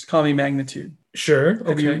 Pop. Just call me Magnitude. Sure.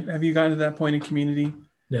 Okay. Have you gotten to that point in Community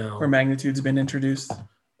No, where Magnitude's been introduced?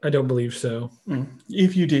 I don't believe so.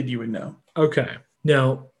 If you did, you would know. Okay.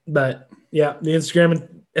 No, but yeah, the Instagram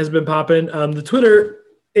has been popping. The Twitter,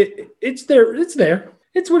 it's there. It's there.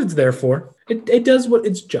 It's what it's there for. It does what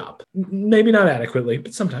its job. Maybe not adequately,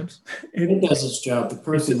 but sometimes. It does its job. The It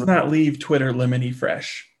person does not leave Twitter lemony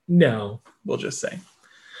fresh. No. We'll just say.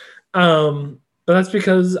 But that's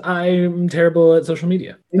because I'm terrible at social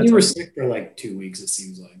media. and you were sick for like 2 weeks, it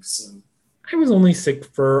seems like. So I was only sick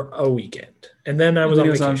for a weekend, and then I was on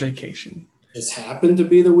vacation. vacation. this happened to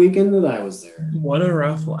be the weekend that I was there. What a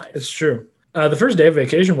rough life. It's true. The first day of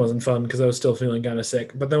vacation wasn't fun because I was still feeling kind of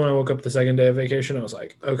sick. But then when I woke up the second day of vacation, I was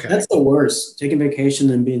like, okay, That's the worst. Taking vacation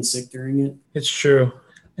and being sick during it. it's true.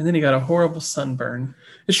 And then he got a horrible sunburn.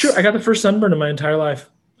 It's true. I got the first sunburn in my entire life.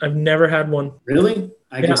 I've never had one. Really?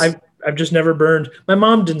 I've just never burned. My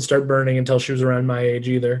mom didn't start burning until she was around my age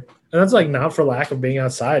either. And that's like not for lack of being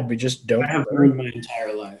outside. We just don't. I have burned my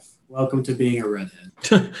entire life. Welcome to being a redhead.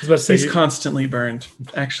 I was about to say, He's constantly burned,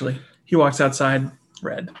 actually. He walks outside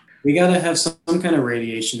red. We got to have some kind of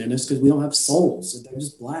radiation in us because we don't have souls. They're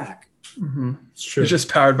just black. Mm-hmm. it's true. They're just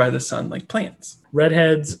powered by the sun, like plants.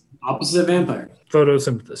 Redheads, Opposite of vampires.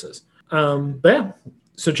 photosynthesis. But yeah,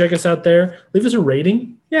 so check us out there. Leave us a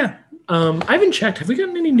rating. Yeah, I haven't checked. Have we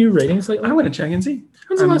gotten any new ratings lately? I want to check and see.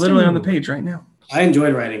 When's the I'm last literally time on the we- page right now. I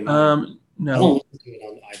enjoyed writing. I No, don't listen to it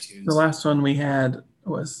on iTunes. the last one we had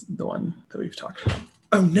was the one that we've talked about.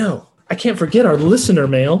 Oh no, I can't forget our listener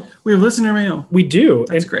mail. We have listener mail. We do,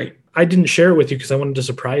 That's and great. I didn't share it with you because I wanted to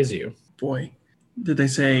surprise you. Boy, did they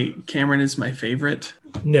say Cameron is my favorite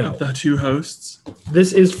No, of the two hosts?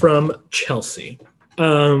 this is from Chelsea.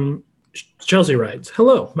 Chelsea writes,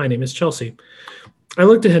 "Hello, my name is Chelsea. I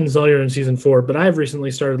looked ahead and saw you're in season 4, but I have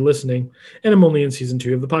recently started listening, and I'm only in season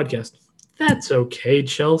 2 of the podcast. That's okay,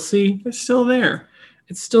 Chelsea. They're still there.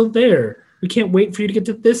 It's still there. We can't wait for you to get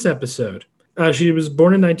to this episode." She was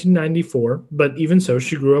born in 1994, but even so,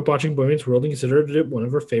 she grew up watching Boy Meets World and considered it one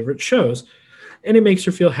of her favorite shows. And it makes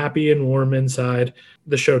her feel happy and warm inside.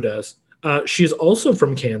 The show does. She's also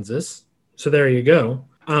from Kansas, so there you go.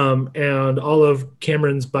 And all of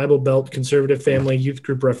Cameron's Bible Belt conservative family youth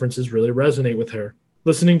group references really resonate with her.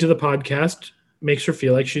 Listening to the podcast makes her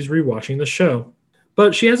feel like she's rewatching the show.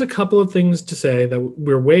 But she has a couple of things to say that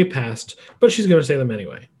we're way past, but she's going to say them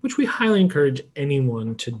anyway, which we highly encourage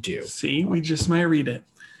anyone to do. See, we just might read it.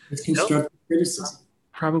 It's constructive criticism.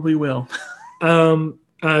 Probably will.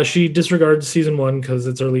 She disregards season 1 because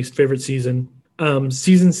it's her least favorite season.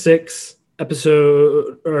 Season 6,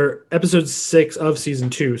 episode 6 of season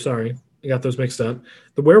 2. Sorry, I got those mixed up.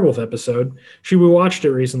 The werewolf episode. She rewatched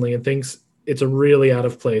it recently and thinks it's a really out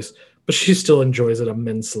of place, but she still enjoys it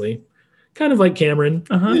immensely. Kind of like Cameron.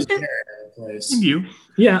 Uh-huh. It's very out of place. You.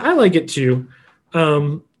 Yeah, I like it too.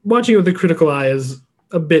 Watching it with a critical eye is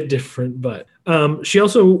a bit different, but she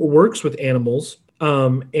also works with animals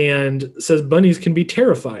and says bunnies can be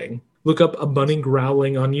terrifying. Look up a bunny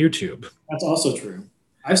growling on YouTube. That's also true.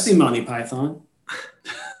 I've seen Monty Python.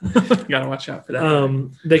 You gotta watch out for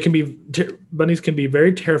that. Bunnies can be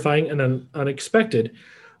very terrifying and unexpected.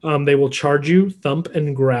 They will charge you, thump,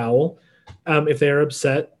 and growl if they are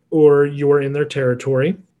upset or you are in their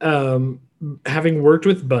territory. Having worked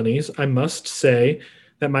with bunnies, I must say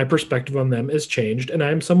that my perspective on them has changed, and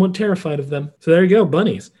I am somewhat terrified of them. So there you go,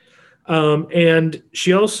 bunnies. And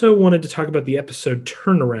she also wanted to talk about the episode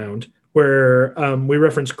Turnaround, where we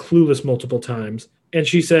reference Clueless multiple times. And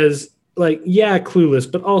she says, like, yeah,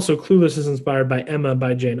 Clueless, but also Clueless is inspired by Emma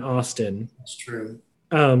by Jane Austen. That's true.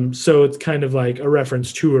 So it's kind of like a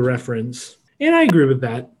reference to a reference. And I agree with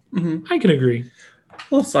that. Mm-hmm. I can agree.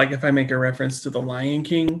 Well, it's like if I make a reference to The Lion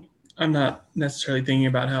King, I'm not necessarily thinking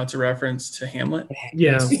about how it's a reference to Hamlet.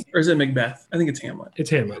 Yeah, Or is it Macbeth? I think it's Hamlet. it's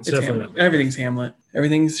Hamlet. It's definitely Hamlet. Everything's Hamlet.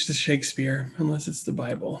 Everything's just Shakespeare, unless it's the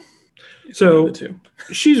Bible. So One of the two.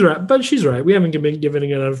 she's right, but she's right. We haven't been giving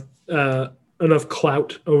enough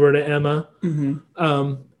clout over to Emma.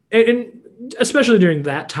 Mm-hmm. And especially during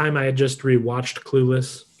that time, I had just rewatched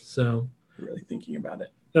Clueless. So Really thinking about it.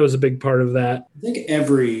 that was a big part of that. I think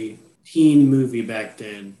every teen movie back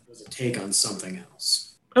then was a take on something else.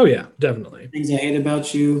 Oh, yeah, definitely. Things I Hate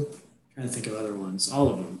About You. Trying to think of other ones. All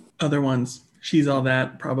of them. Other ones. She's All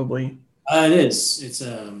That, probably. It is. It's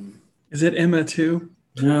Is it Emma too?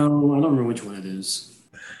 no, I don't remember which one it is.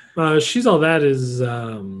 She's All That is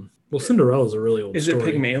Well, Cinderella's a really old Is story. it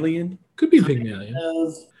Pygmalion? Could be Pygmalion.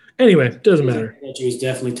 Anyway, doesn't matter. She was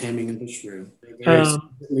definitely taming of the shrew. They very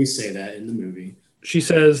explicitly say that in the movie. She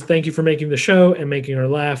says, "Thank you for making the show and making her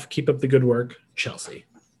laugh. Keep up the good work, Chelsea."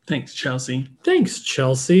 Thanks, Chelsea. Thanks,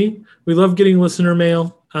 Chelsea. We love getting listener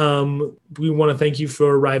mail. We want to thank you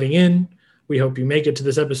for writing in. We hope you make it to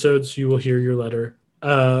this episode so you will hear your letter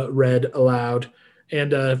read aloud.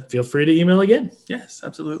 And feel free to email again. Yes,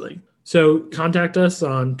 absolutely. So contact us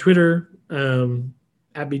on Twitter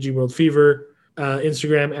at BGWorldFever,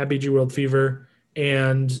 Instagram at BGWorldFever,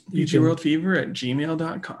 and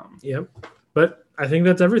BGWorldFever@gmail.com. Yep. But I think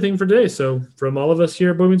that's everything for today. So from all of us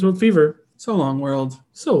here at Boy Meets World Fever, So long, world.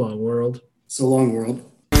 so long, world. So long, world.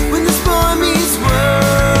 When this boy meets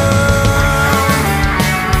world.